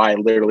because they buy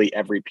literally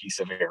every piece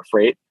of air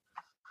freight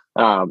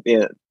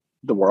in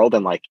the world,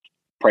 and like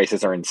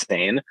prices are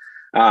insane.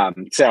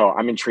 So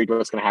I'm intrigued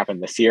what's going to happen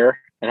this year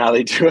and how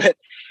they do it.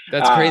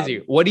 That's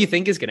crazy. What do you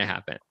think is going to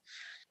happen?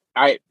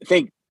 I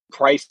think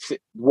there's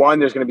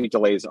going to be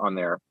delays on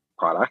their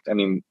product. I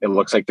mean, it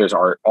looks like there's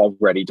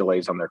already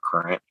delays on their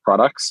current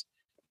products.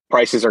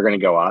 Prices are going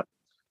to go up.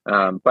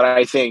 But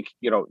I think,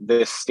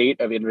 the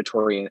state of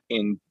inventory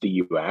in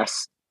the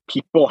US,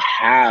 people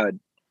have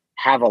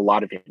a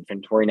lot of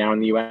inventory now in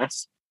the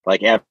US.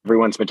 Like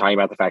everyone's been talking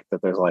about the fact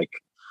that there's like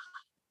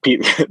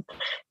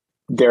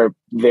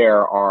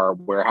there are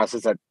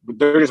warehouses that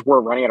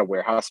we're running out of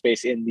warehouse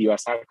space in the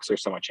US now because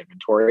there's so much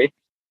inventory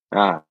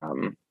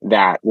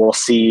that we'll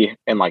see.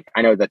 And like,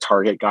 I know that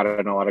Target got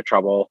in a lot of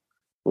trouble,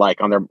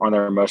 like on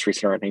their most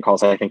recent earnings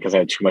calls, I think, because I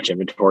had too much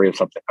inventory of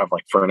something of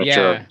like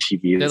furniture,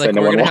 TVs. They're like,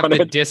 we're gonna have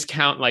to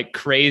discount like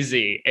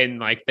crazy in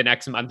like the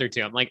next month or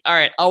two. I'm like, all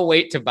right, I'll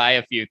wait to buy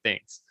a few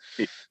things.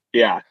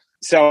 Yeah.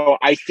 So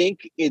I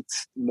think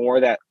it's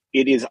more that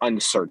it is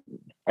uncertain.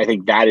 I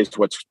think that is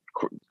what's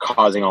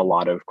causing a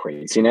lot of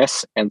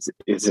craziness, and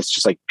it's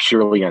just like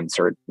purely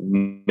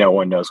uncertain. No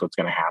one knows what's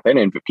going to happen,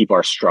 and people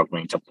are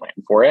struggling to plan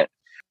for it.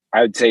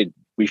 I would say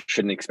we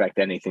shouldn't expect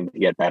anything to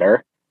get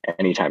better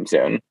anytime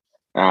soon.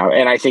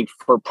 And I think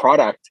for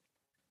product,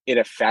 it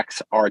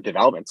affects our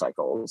development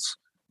cycles,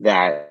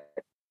 that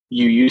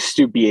you used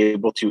to be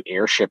able to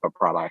airship a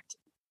product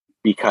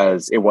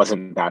because it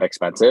wasn't that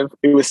expensive.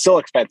 It was still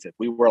expensive.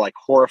 We were like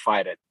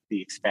horrified at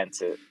the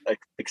expense of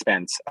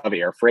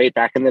air freight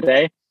back in the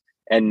day.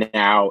 And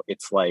now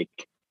it's like,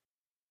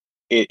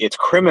 it's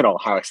criminal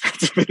how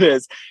expensive it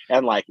is.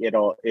 And like, it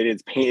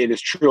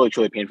is truly,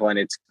 truly painful. And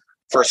it's,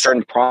 for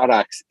certain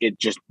products,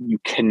 you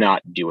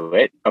cannot do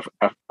it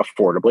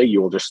affordably.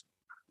 You will just,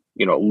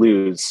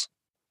 lose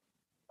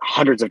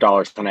hundreds of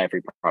dollars on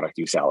every product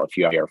you sell if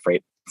you have air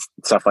freight,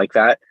 stuff like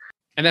that.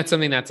 And that's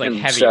something that's like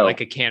heavy,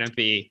 like a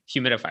canopy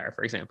humidifier,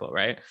 for example,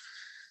 right?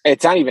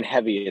 It's not even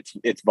heavy.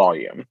 It's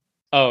volume.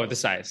 Oh, the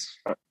size.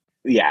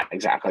 Yeah,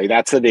 exactly.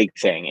 That's the big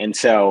thing. And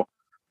so,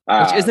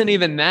 which isn't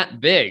even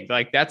that big.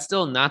 Like that's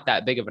still not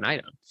that big of an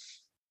item.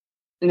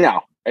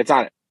 No, it's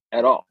not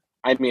at all.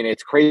 I mean,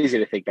 it's crazy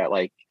to think that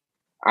like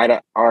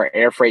our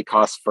air freight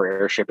costs for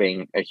air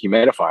shipping a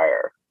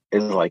humidifier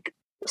is like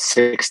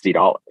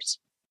 $60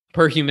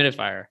 per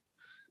humidifier.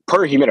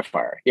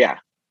 Yeah.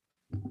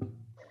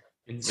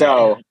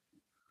 So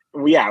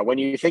yeah, when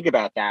you think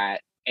about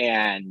that,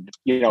 and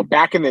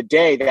back in the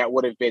day, that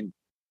would have been,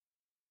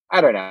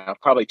 I don't know,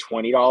 probably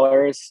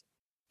 $20,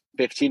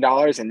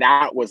 $15, and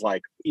that was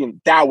like,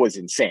 that was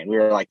insane. We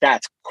were like,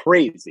 that's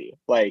crazy.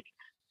 Like,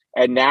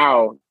 and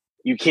now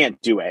you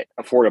can't do it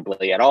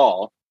affordably at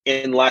all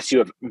unless you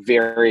have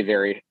very,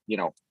 very,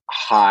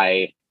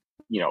 high,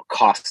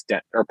 cost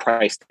or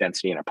price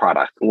density in a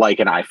product, like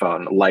an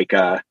iPhone, like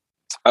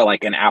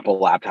an Apple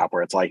laptop,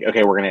 where it's like,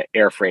 okay, we're going to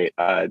air freight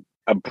a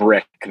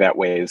brick that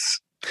weighs,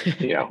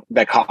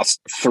 that costs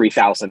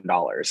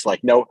 $3,000.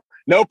 Like, no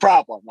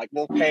problem. Like,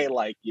 we'll pay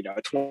like,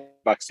 $20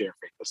 to air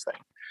freight this thing.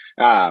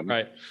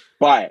 Right.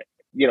 But,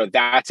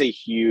 that's a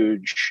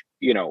huge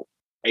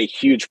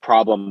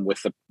problem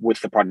with the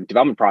product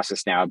development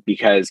process now,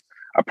 because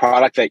a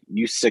product that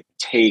used to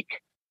take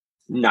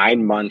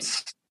 9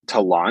 months to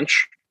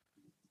launch,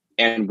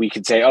 and we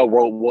could say, oh,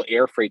 we'll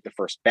air freight the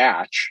first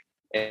batch.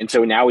 And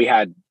so now we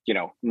had,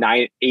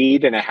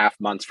 8.5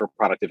 months for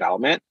product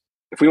development.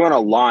 If we want to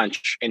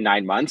launch in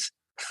 9 months,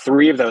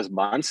 3 of those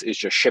months is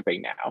just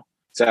shipping now.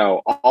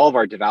 So all of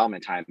our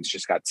development times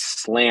just got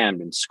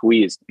slammed and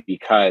squeezed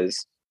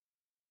because,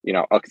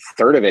 a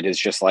third of it is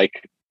just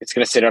like, it's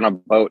going to sit on a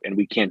boat and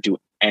we can't do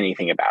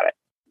anything about it.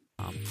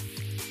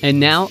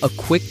 And now a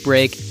quick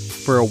break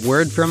for a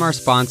word from our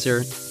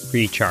sponsor,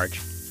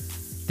 Recharge.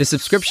 The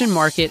subscription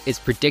market is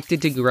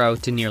predicted to grow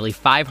to nearly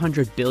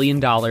 $500 billion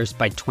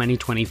by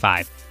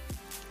 2025.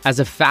 As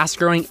a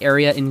fast-growing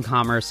area in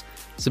commerce,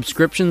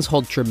 subscriptions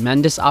hold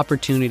tremendous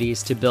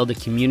opportunities to build a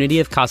community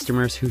of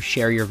customers who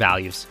share your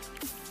values.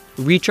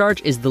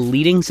 Recharge is the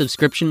leading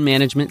subscription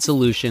management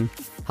solution,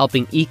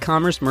 helping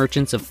e-commerce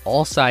merchants of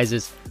all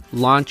sizes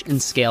launch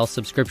and scale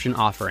subscription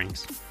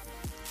offerings.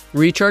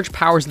 Recharge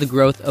powers the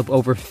growth of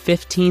over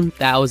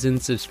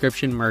 15,000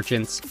 subscription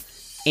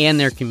merchants and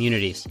their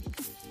communities.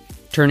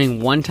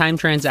 turning one-time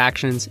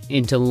transactions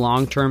into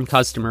long-term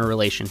customer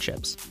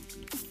relationships.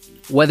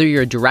 Whether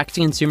you're a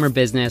direct-to-consumer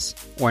business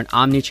or an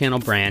omni-channel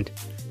brand,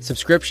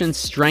 subscriptions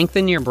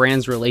strengthen your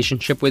brand's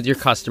relationship with your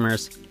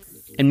customers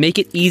and make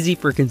it easy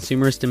for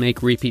consumers to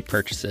make repeat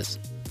purchases.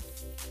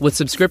 With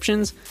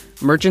subscriptions,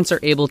 merchants are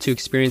able to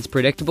experience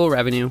predictable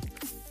revenue,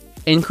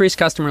 increase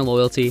customer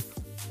loyalty,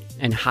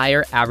 and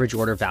higher average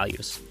order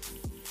values.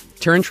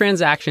 Turn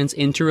transactions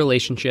into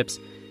relationships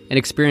and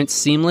experience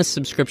seamless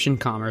subscription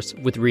commerce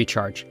with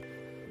Recharge.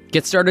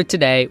 Get started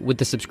today with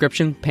the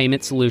subscription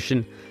payment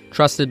solution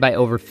trusted by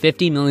over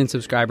 50 million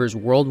subscribers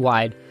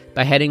worldwide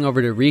by heading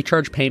over to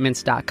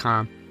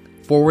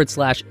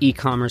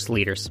rechargepayments.com/e-commerce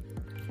leaders.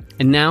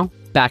 And now,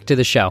 back to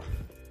the show.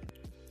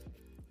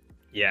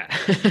 Yeah,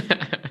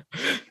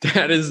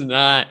 that is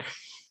not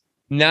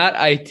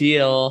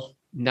ideal,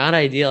 not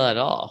ideal at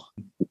all.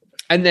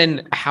 And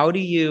then how do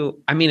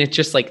you, I mean, it's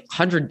just like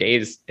 100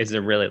 days is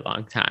a really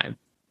long time.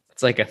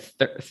 It's like a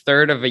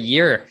third of a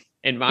year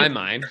in my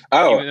mind.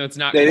 Oh, even though it's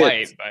not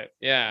quite, but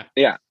yeah.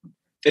 Yeah.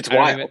 It's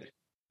wild.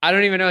 I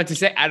don't even know what to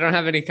say. I don't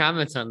have any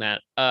comments on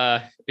that.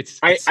 I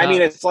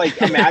mean, it's like,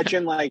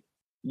 imagine like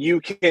you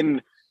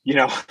can,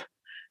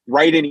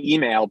 write an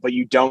email, but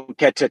you don't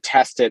get to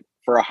test it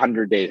for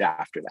 100 days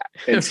after that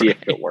and see if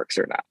it works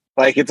or not.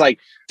 Like, it's like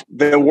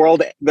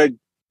the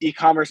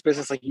e-commerce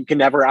business, like you can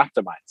never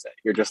optimize it.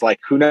 You're just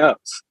like, who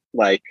knows?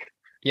 Like,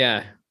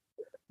 yeah.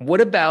 What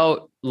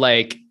about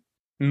like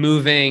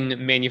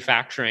moving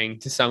manufacturing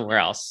to somewhere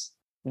else?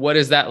 What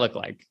does that look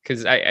like?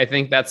 Because I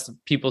think that's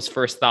people's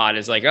first thought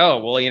is like,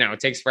 oh, well, it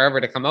takes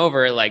forever to come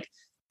over. Like,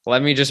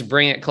 let me just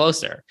bring it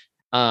closer.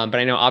 But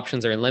I know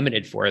options are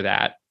limited for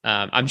that.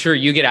 I'm sure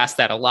you get asked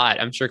that a lot.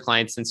 I'm sure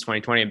clients since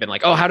 2020 have been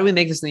like, oh, how do we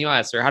make this in the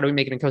US? Or how do we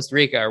make it in Costa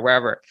Rica or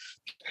wherever?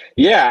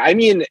 Yeah. I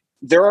mean,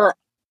 there are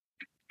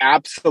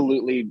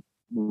absolutely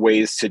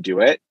ways to do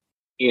it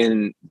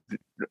in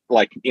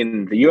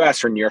the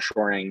US or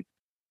nearshoring.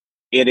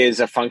 It is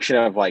a function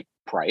of like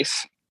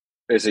price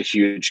is a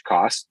huge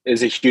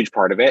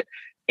part of it.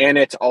 And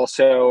it's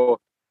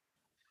also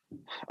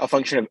a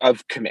function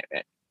of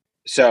commitment.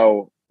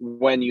 So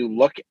when you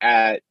look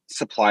at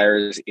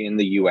suppliers in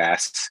the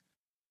US,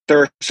 there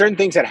are certain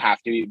things that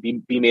have to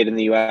be made in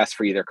the US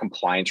for either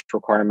compliance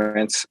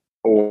requirements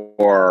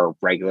or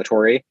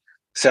regulatory.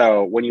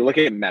 So when you look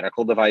at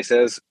medical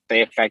devices,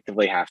 they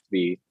effectively have to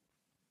be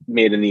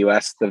made in the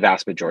US, the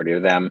vast majority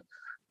of them,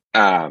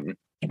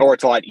 or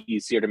it's a lot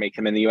easier to make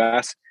them in the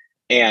US.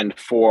 And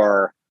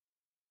for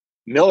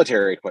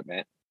military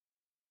equipment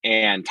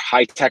and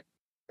high-tech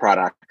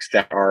products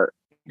that are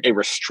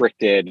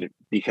restricted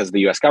because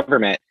the US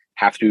government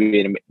have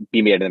to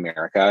be made in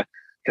America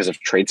because of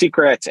trade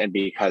secrets and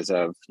because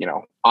of,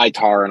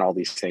 ITAR and all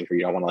these things where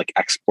you don't want to like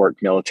export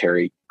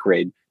military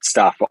grade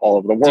stuff all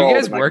over the world. Do you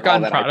guys work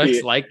on products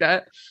IP. Like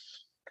that?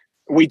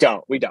 We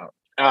don't. No.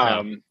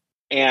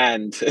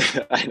 And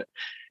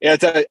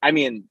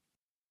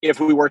if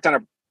we worked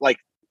on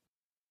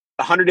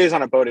 100 days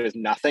on a boat is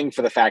nothing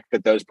for the fact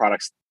that those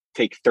products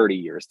take 30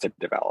 years to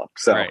develop.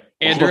 So right.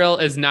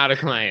 Anduril is not a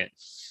client.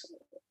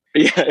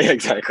 Yeah,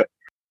 exactly.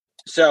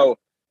 So,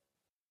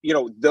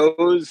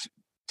 those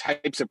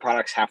types of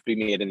products have to be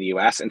made in the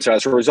US. And so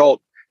as a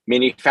result,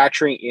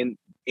 manufacturing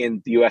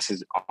in the US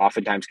is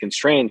oftentimes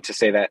constrained to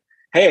say that,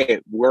 hey,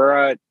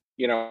 we're an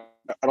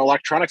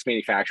electronics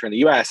manufacturer in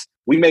the US.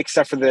 We make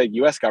stuff for the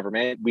US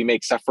government. We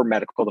make stuff for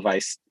medical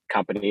device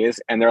companies.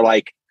 And they're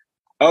like,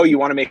 oh, you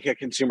want to make a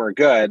consumer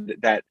good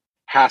that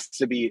has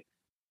to be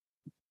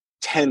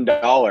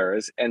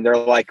 $10. And they're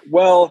like,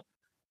 well,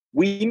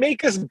 we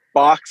make this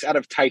box out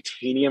of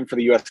titanium for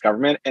the US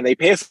government and they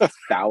pay us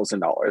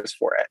 $1,000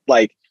 for it.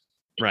 Like,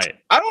 right.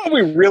 I don't know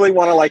if we really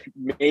want to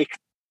make,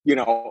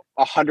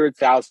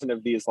 100,000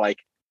 of these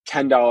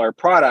 $10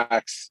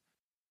 products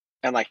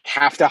and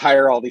have to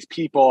hire all these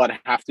people and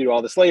have to do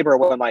all this labor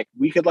when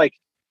we could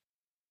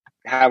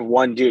have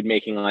one dude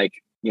making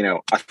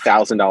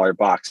 $1,000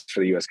 box for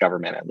the US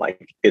government and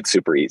it's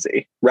super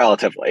easy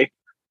relatively.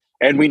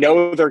 And we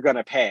know they're going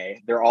to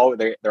pay. They're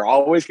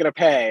always going to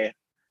pay.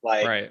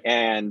 Right.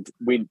 And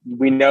we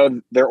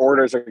know their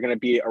orders are going to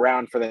be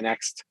around for the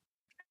next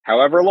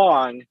however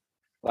long.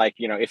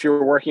 If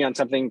you're working on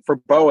something for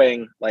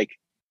Boeing, the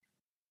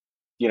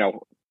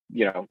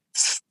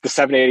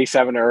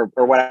 787 or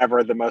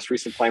whatever, the most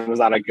recent plane was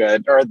not a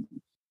good, or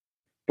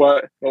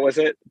what was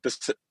it? The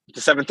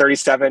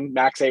 737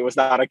 MAX 8 was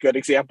not a good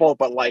example,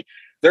 but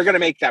they're going to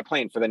make that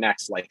plane for the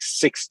next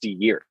 60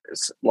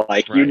 years.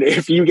 Right.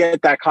 If you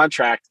get that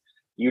contract,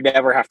 you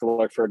never have to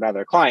look for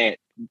another client.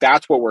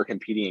 That's what we're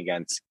competing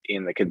against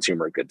in the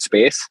consumer goods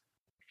space.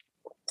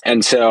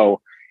 And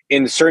so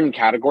in certain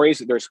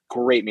categories, there's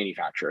great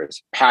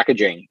manufacturers.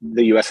 Packaging,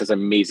 the US has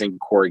amazing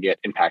corrugate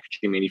and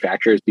packaging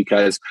manufacturers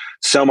because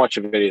so much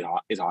of it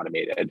is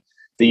automated.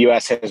 The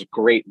US has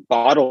great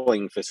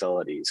bottling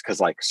facilities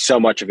because so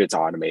much of it's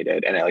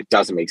automated and it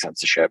doesn't make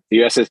sense to ship.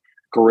 The US has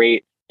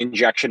great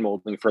injection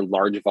molding for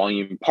large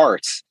volume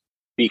parts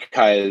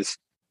because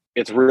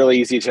it's really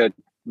easy to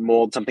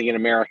mold something in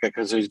America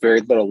because there's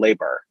very little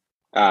labor.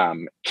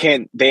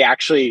 Can they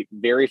actually,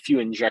 very few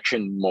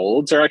injection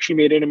molds are actually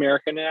made in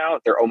America now.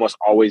 They're almost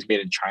always made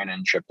in China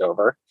and shipped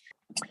over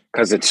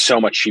because it's so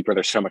much cheaper.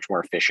 They're so much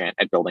more efficient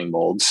at building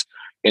molds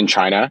in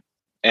China.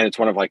 And it's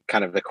one of like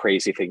kind of the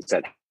crazy things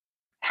that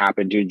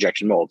happen to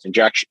injection molds.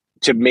 Injection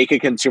to make a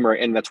consumer,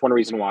 and that's one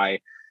reason why,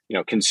 you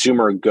know,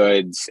 consumer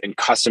goods and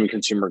custom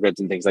consumer goods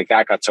and things like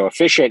that got so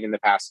efficient in the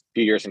past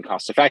few years and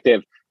cost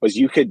effective, was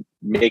you could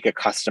make a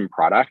custom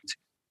product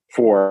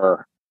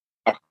for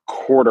a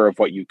quarter of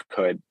what you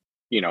could,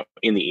 you know,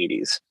 in the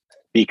 80s,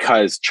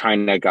 because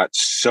China got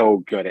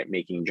so good at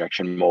making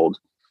injection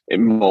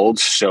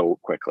molds so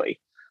quickly,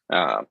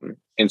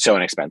 and so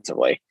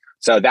inexpensively.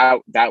 So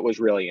that was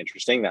really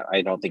interesting, that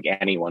I don't think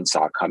anyone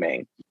saw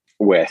coming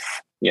with,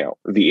 you know,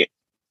 the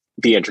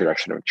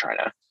introduction of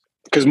China,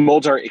 because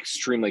molds are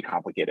extremely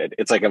complicated.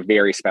 It's like a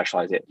very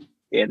specialized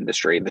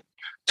industry. The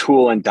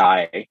tool and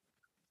die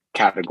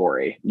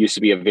category used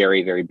to be a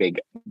very, very big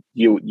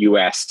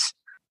US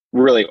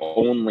really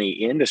only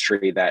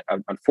industry that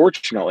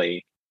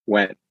unfortunately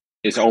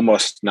is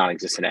almost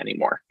non-existent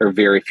anymore. There are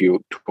very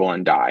few tool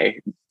and die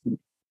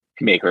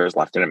makers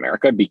left in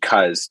America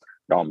because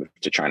it all moved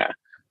to China.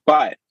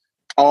 But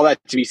all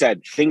that to be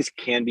said, things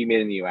can be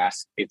made in the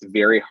US. It's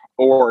very,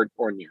 or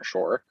near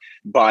shore,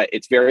 but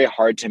it's very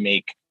hard to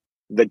make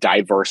the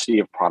diversity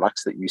of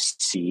products that you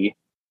see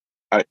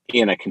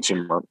in a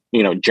consumer,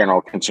 you know,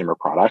 general consumer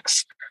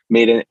products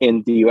made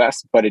in the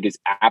US, but it is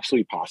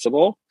absolutely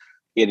possible.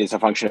 It is a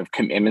function of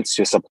commitments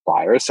to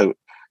suppliers. So, you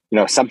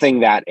know,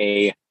 something that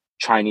a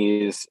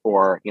Chinese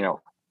or, you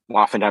know,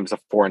 oftentimes the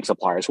foreign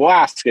suppliers will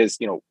ask is,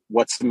 you know,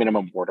 what's the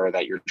minimum order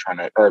that you're trying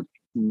to, or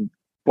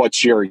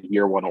what's your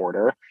year one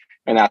order?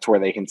 And that's where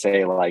they can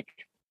say like,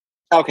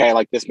 okay,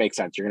 like this makes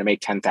sense. You're going to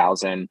make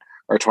 10,000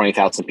 or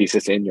 20,000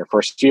 pieces in your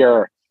first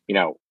year. You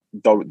know,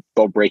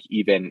 they'll break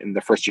even in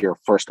the first year,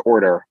 first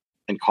order,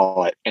 and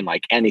call it. And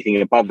like anything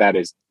above that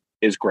is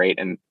great,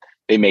 and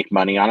they make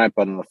money on it.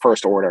 But in the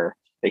first order,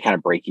 they kind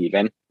of break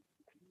even.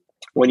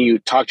 When you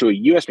talk to a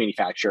US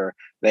manufacturer,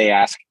 they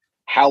ask,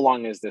 how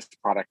long is this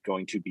product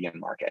going to be in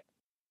market?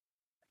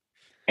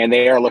 And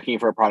they are looking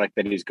for a product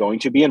that is going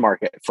to be in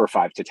market for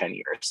 5 to 10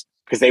 years,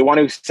 because they want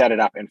to set it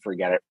up and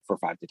forget it for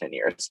 5 to 10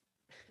 years.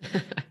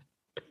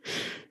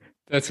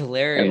 That's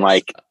hilarious. And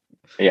like,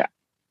 yeah.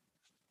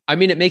 I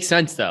mean, it makes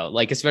sense though.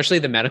 Like, especially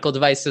the medical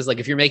devices, like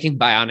if you're making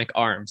bionic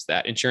arms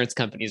that insurance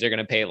companies are going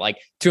to pay like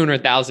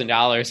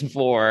 $200,000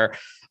 for,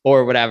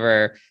 or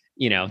whatever,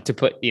 you know, to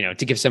put, you know,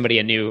 to give somebody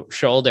a new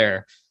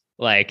shoulder,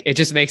 like it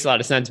just makes a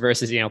lot of sense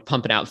versus, you know,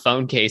 pumping out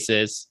phone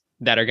cases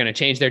that are going to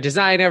change their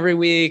design every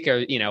week, or,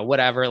 you know,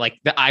 whatever, like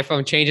the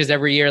iPhone changes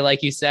every year,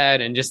 like you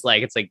said. And just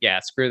like, it's like, yeah,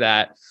 screw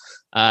that.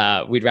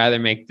 We'd rather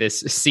make this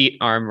seat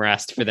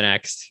armrest for the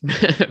next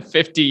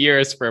 50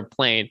 years for a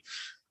plane.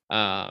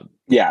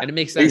 Yeah, and it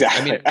makes sense.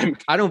 Exactly. I mean,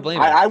 I don't blame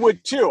you. I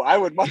would too. I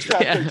would much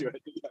rather do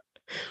it. Yeah.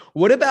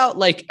 What about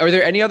like, are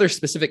there any other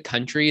specific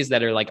countries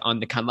that are like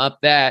on the come up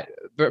that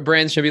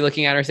brands should be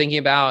looking at or thinking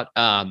about?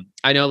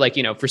 I know, like,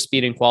 you know, for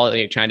speed and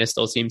quality, China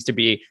still seems to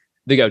be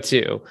the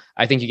go-to.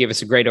 I think you gave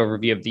us a great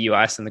overview of the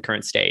US and the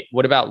current state.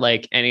 What about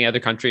like any other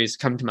countries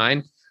come to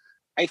mind?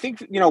 I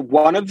think, you know,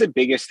 one of the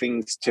biggest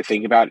things to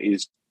think about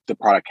is the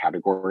product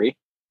category.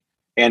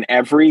 And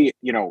every,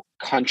 you know,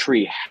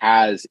 country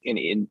has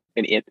an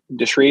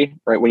industry,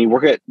 right? When you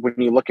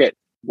look at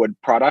wood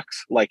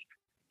products, like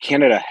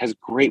Canada has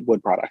great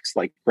wood products,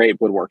 like great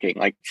woodworking,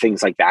 like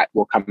things like that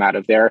will come out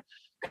of there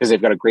because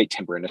they've got a great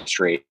timber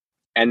industry.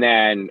 And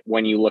then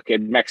when you look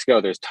at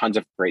Mexico, there's tons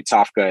of great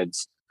soft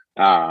goods.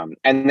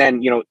 And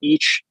then, you know,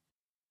 each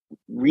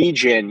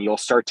region, you'll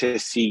start to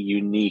see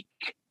unique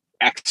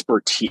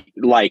expertise,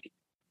 like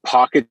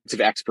pockets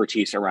of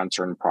expertise around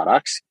certain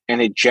products.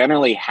 And it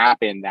generally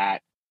happened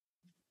that,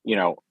 you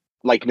know,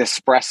 like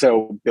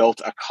Nespresso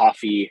built a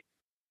coffee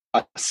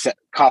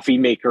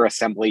maker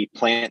assembly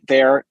plant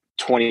there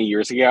 20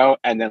 years ago.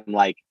 And then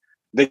like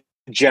the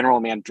general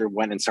manager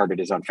went and started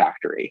his own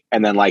factory.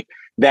 And then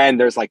then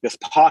there's like this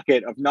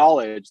pocket of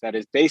knowledge that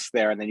is based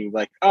there. And then you're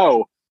like,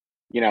 oh,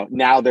 you know,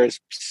 now there's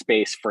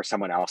space for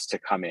someone else to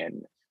come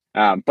in.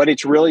 But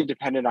it's really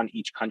dependent on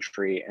each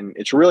country. And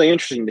it's really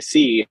interesting to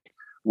see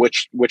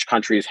which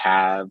countries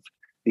have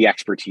the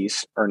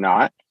expertise or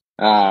not.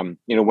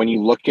 You know, when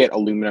you look at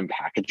aluminum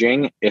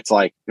packaging, it's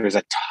like there's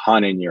a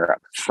ton in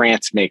Europe.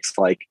 France makes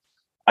like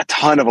a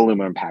ton of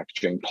aluminum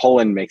packaging.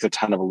 Poland makes a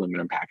ton of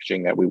aluminum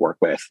packaging that we work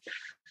with.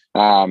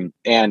 And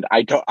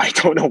I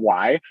don't know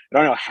why. I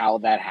don't know how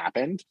that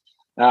happened.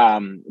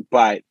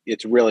 But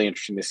it's really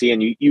interesting to see.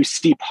 And you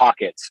see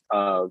pockets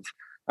of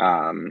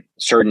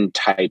certain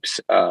types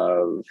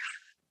of,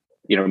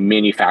 you know,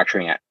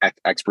 manufacturing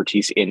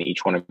expertise in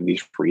each one of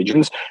these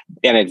regions.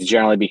 And it's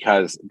generally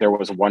because there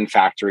was one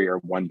factory or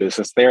one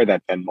business there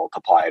that then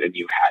multiplied and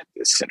you had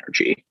this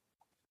synergy.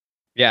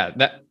 Yeah,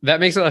 that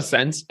makes a lot of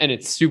sense. And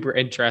it's super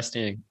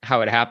interesting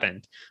how it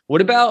happened.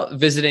 What about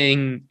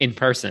visiting in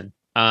person?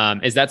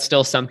 Is that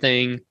still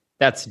something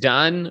that's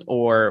done,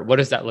 or what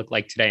does that look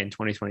like today in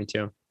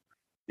 2022?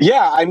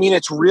 Yeah, I mean,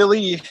 it's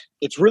really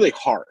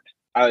hard.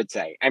 I would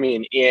say. I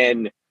mean,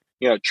 in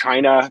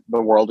China,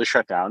 the world is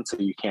shut down, so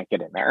you can't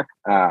get in there,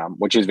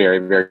 which is very,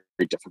 very,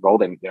 very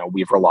difficult. And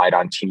we've relied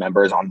on team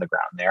members on the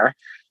ground there.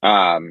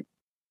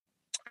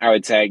 I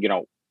would say,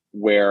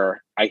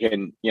 where I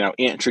can,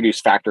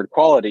 introduce factored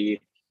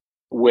quality,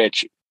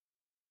 which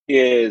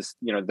is,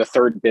 the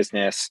third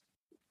business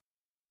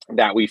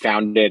that we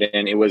founded,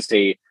 and it was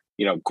a,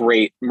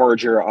 great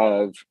merger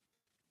of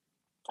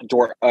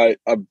a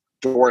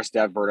Doris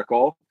Dev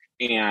vertical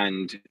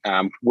and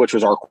which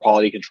was our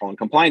quality control and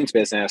compliance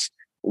business,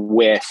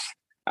 with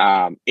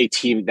a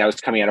team that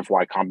was coming out of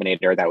Y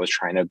Combinator that was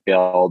trying to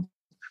build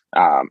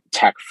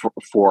tech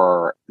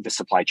for the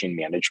supply chain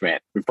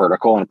management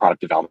vertical and product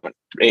development,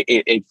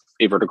 a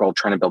vertical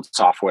trying to build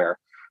software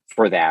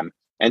for them.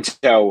 And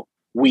so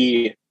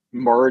we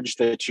merged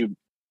the two,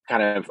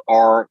 kind of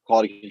our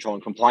quality control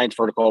and compliance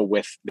vertical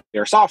with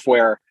their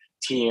software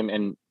team,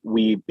 and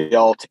we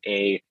built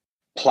a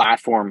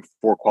platform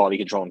for quality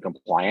control and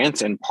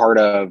compliance. And part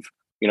of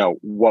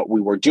what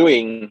we were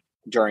doing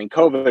during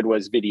COVID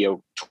was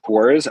video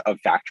tours of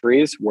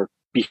factories, where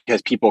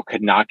because people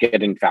could not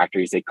get in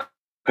factories, they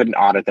couldn't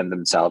audit them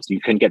themselves.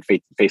 You couldn't get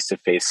face to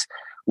face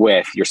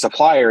with your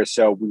suppliers.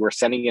 So we were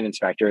sending in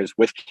inspectors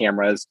with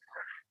cameras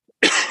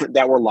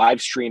that were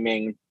live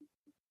streaming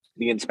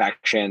the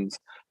inspections,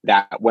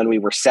 that when we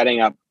were setting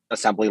up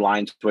assembly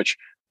lines, which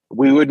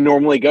we would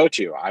normally go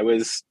to. I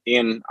was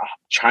in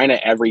China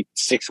every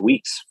 6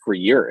 weeks for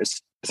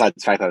years, besides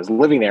the fact that I was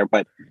living there,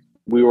 but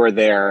we were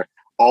there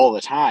all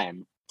the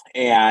time.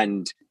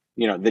 And,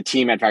 the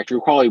team at Factory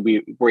Quality,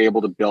 we were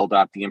able to build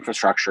up the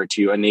infrastructure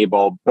to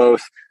enable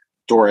both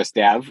Doris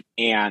Dev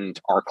and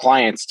our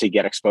clients to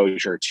get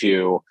exposure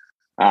to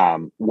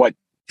what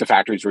the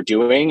factories were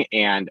doing,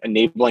 and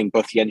enabling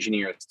both the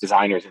engineers,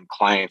 designers, and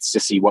clients to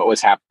see what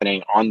was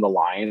happening on the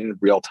line in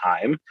real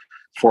time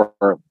for,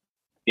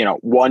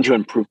 one, to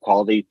improve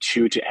quality,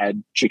 two, to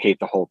educate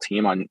the whole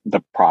team on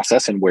the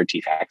process and where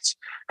defects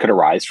could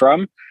arise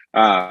from,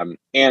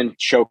 and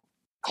show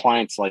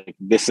clients like,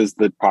 this is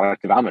the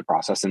product development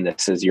process and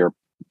this is your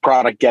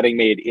product getting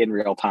made in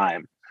real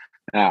time.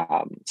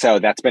 So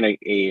that's been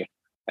a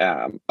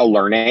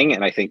learning.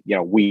 And I think,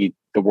 the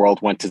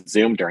world went to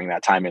Zoom during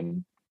that time,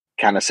 and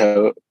kind of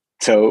so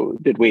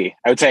did we.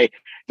 I would say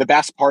the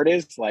best part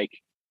is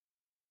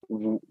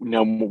we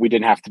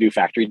didn't have to do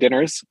factory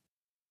dinners.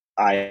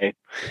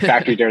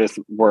 Factory dinners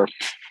were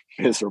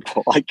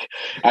miserable.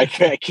 I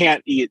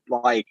can't eat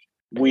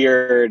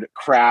weird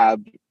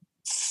crab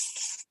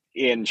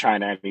in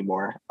China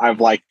anymore.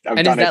 I've and done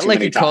is that it too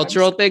many a times.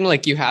 cultural thing?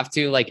 You have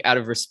to out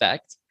of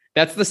respect.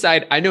 That's the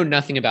side I know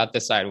nothing about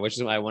this side, which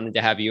is why I wanted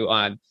to have you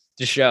on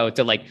the show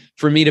to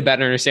for me to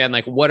better understand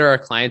what are our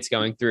clients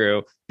going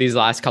through these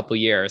last couple of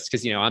years,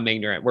 because I'm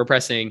ignorant. We're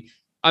pressing.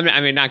 I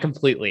mean, not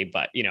completely,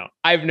 but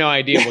I have no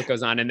idea what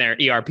goes on in their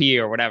ERP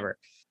or whatever.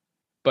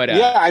 But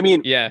you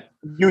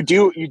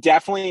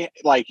definitely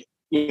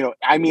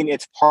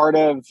it's part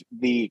of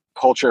the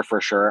culture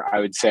for sure. I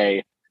would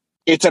say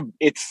it's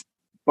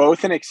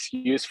both an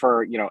excuse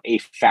for a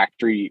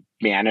factory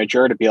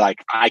manager to be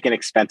I can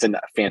expense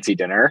a fancy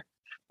dinner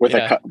with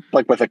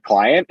with a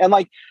client, and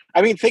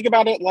think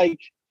about it,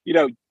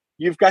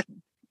 you've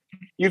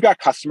got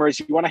customers,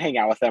 you want to hang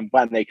out with them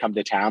when they come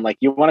to town,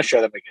 you want to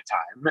show them a good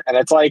time, and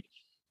it's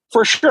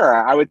for sure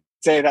I would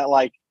say that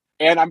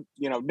and I'm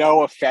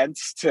no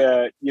offense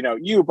to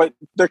you, but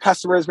their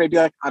customers may be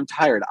I'm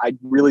tired, I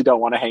really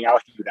don't want to hang out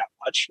with you that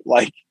much,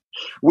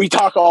 we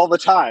talk all the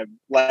time,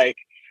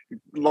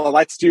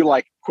 let's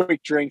do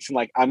quick drinks, and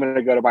I'm going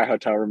to go to my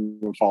hotel room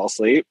and fall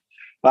asleep.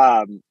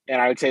 And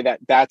I would say that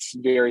that's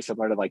very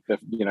similar to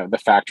the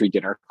factory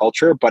dinner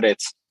culture, but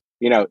it's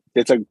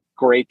a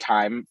great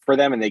time for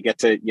them, and they get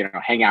to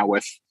hang out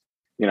with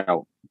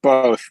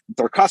both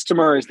their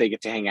customers, they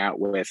get to hang out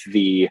with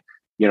the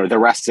the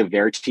rest of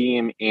their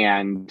team,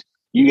 and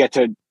you get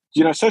to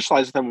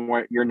socialize with them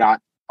where you're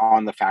not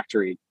on the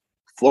factory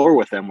floor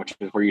with them, which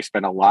is where you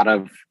spend a lot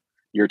of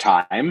your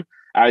time.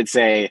 I would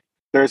say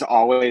there's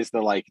always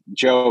the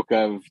joke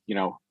of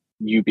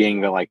you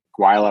being the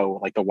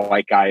guilo, the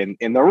white guy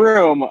in the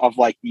room of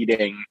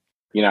eating,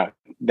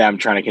 them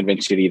trying to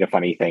convince you to eat a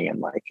funny thing,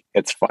 and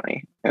it's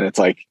funny, and it's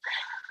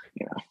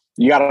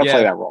you got to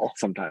play that role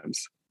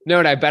sometimes. No,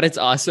 and I bet it's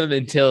awesome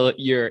until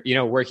you're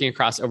working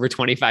across over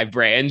 25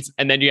 brands,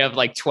 and then you have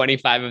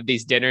 25 of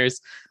these dinners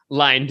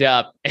lined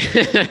up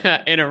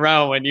in a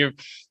row, and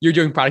you're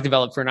doing product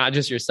development for not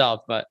just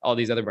yourself but all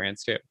these other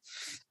brands too.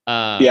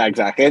 Yeah,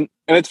 exactly. And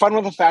it's fun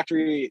with the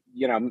factory,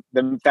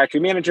 the factory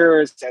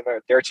managers and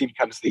their team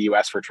comes to the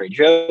US for trade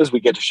shows. We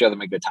get to show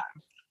them a good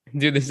time.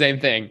 Do the same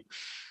thing.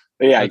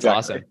 Yeah, that's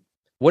exactly. Awesome.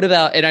 What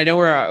about, and I know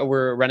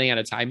we're running out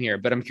of time here,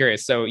 but I'm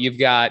curious. So you've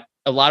got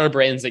a lot of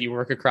brands that you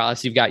work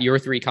across. You've got your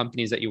 3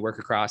 companies that you work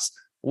across.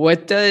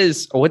 What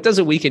does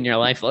a week in your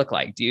life look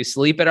like? Do you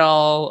sleep at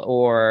all?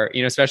 Or,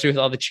 especially with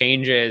all the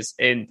changes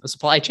in the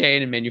supply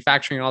chain and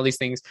manufacturing, all these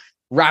things,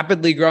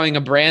 rapidly growing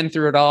a brand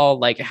through it all,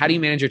 how do you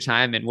manage your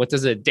time, and what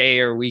does a day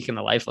or week in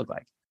the life look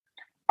like?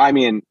 I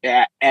mean,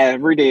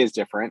 every day is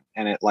different,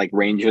 and it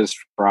ranges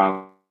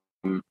from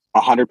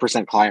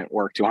 100% client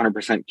work to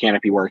 100%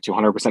 Canopy work to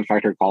 100%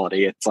 factory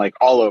quality. It's like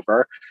all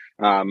over.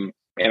 And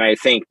I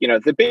think,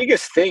 the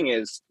biggest thing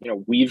is,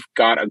 we've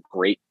got a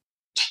great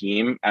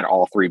team at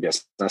all three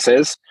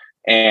businesses.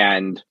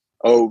 And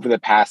over the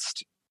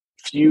past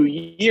few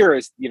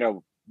years,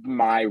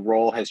 my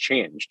role has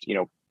changed.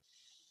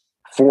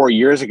 3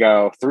 years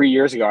ago,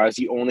 I was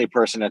the only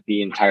person at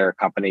the entire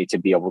company to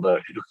be able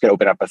to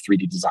open up a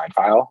 3D design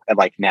file. And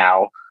like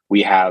now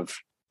we have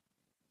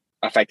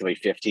effectively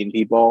 15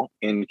 people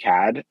in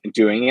CAD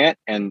doing it.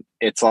 And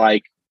it's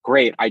like,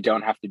 great, I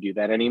don't have to do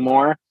that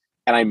anymore.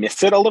 And I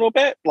miss it a little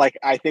bit. Like,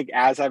 I think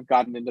as I've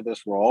gotten into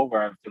this role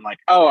where I've been like,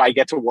 oh, I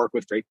get to work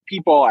with great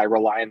people, I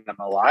rely on them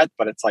a lot.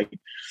 But it's like,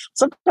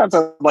 sometimes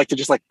I like to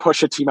just like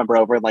push a team member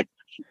over and like,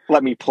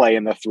 let me play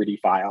in the 3D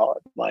file,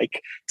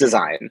 like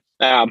design.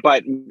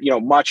 But,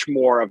 much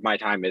more of my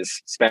time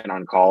is spent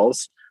on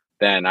calls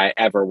than I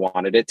ever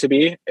wanted it to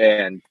be,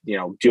 and,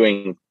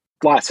 doing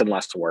less and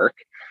less work.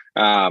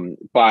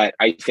 But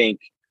I think,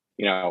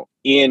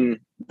 in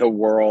the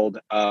world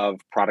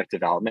of product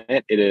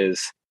development, it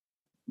is,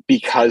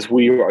 because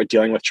we are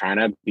dealing with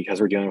China, because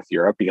we're dealing with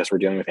Europe, because we're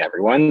dealing with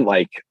everyone,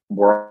 like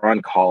we're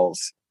on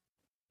calls.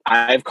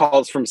 I have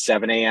calls from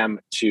 7 a.m.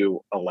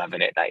 to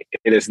 11 at night.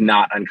 It is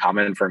not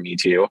uncommon for me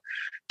to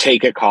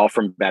take a call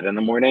from bed in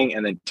the morning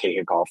and then take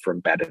a call from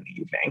bed in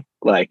the evening.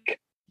 Like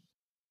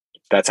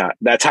that's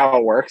how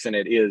it works. And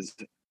it is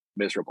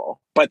miserable.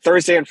 But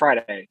Thursday and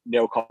Friday,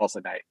 no calls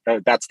at night.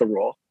 That's the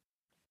rule.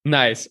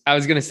 Nice. I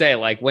was gonna say,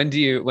 like, when do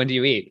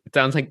you eat? It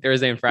sounds like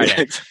Thursday and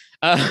Friday.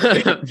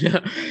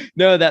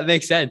 No, that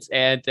makes sense.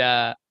 And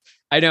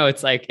I know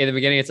it's like in the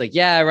beginning, it's like,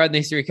 yeah, I run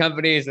these three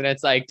companies, and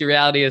it's like the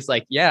reality is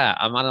like, yeah,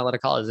 I'm on a lot of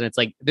calls, and it's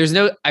like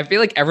I feel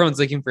like everyone's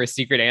looking for a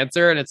secret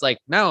answer, and it's like,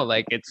 no,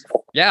 like it's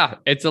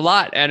a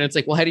lot, and it's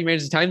like, well, how do you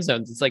manage the time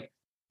zones? It's like,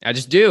 I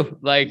just do,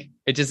 like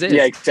it just is.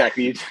 Yeah,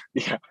 exactly.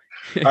 Yeah,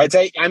 I'd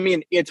say,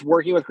 it's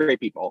working with great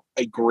people.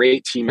 A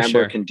great team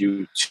member can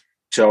do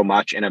so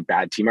much, and a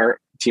bad team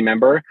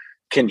member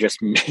can just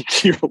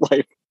make your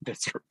life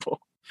miserable.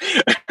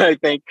 I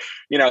think,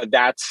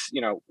 that's,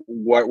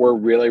 what we're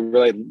really,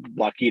 really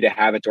lucky to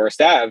have at Doris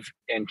Dev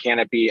and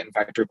Canopy and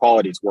Factory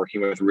Quality is working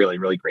with really,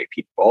 really great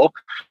people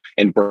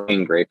and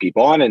bringing great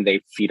people on, and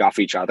they feed off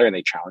each other and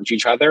they challenge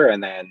each other.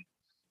 And then,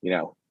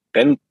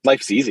 then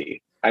life's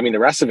easy. The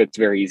rest of it's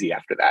very easy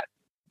after that.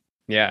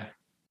 Yeah.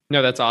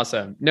 No, that's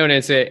awesome. No,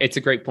 it's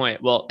a great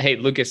point. Well, hey,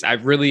 Lucas, I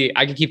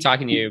could keep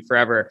talking to you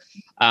forever.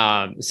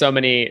 So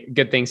many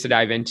good things to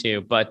dive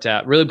into, but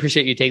really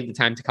appreciate you taking the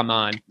time to come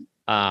on.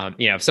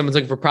 If someone's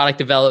looking for product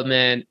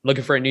development,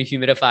 looking for a new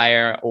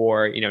humidifier,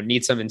 or,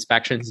 need some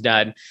inspections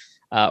done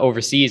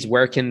overseas,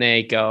 where can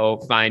they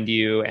go find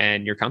you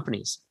and your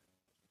companies?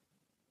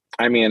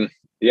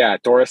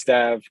 Doris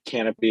Dev,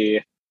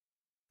 Canopy,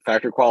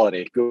 Factory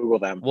Quality, Google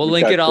them. We'll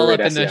link it all up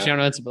in the show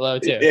notes below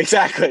too.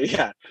 Exactly.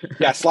 Yeah.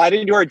 Yeah. Slide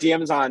into our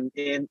DMs on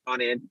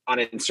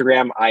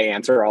Instagram. I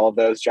answer all of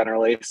those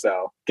generally.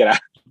 So get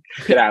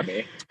at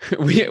me.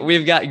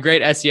 We've got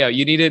great SEO.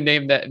 You need to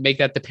make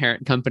that the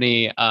parent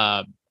company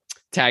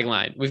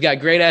tagline. We've got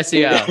great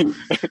SEO.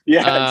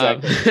 Yeah,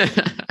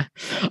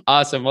 exactly.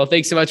 Awesome. Well,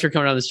 thanks so much for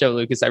coming on the show,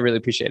 Lucas. I really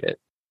appreciate it.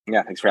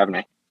 Yeah. Thanks for having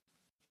me.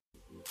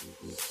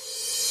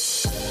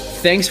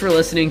 Thanks for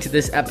listening to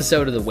this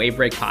episode of the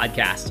Wavebreak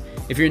Podcast.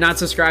 If you're not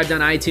subscribed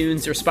on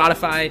iTunes or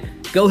Spotify,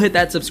 go hit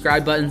that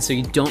subscribe button so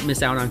you don't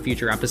miss out on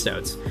future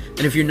episodes.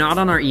 And if you're not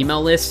on our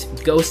email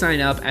list, go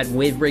sign up at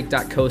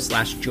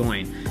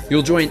wavebreak.co/join.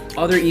 You'll join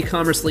other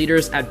e-commerce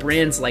leaders at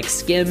brands like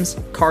Skims,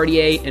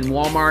 Cartier, and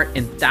Walmart,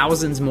 and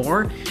thousands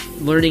more,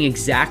 learning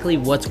exactly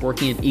what's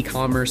working in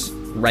e-commerce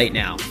right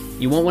now.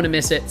 You won't want to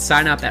miss it.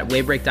 Sign up at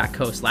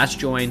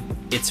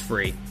wavebreak.co/join. It's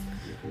free.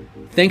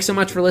 Thanks so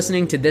much for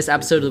listening to this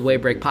episode of the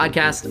Wavebreak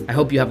Podcast. I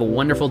hope you have a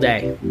wonderful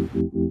day.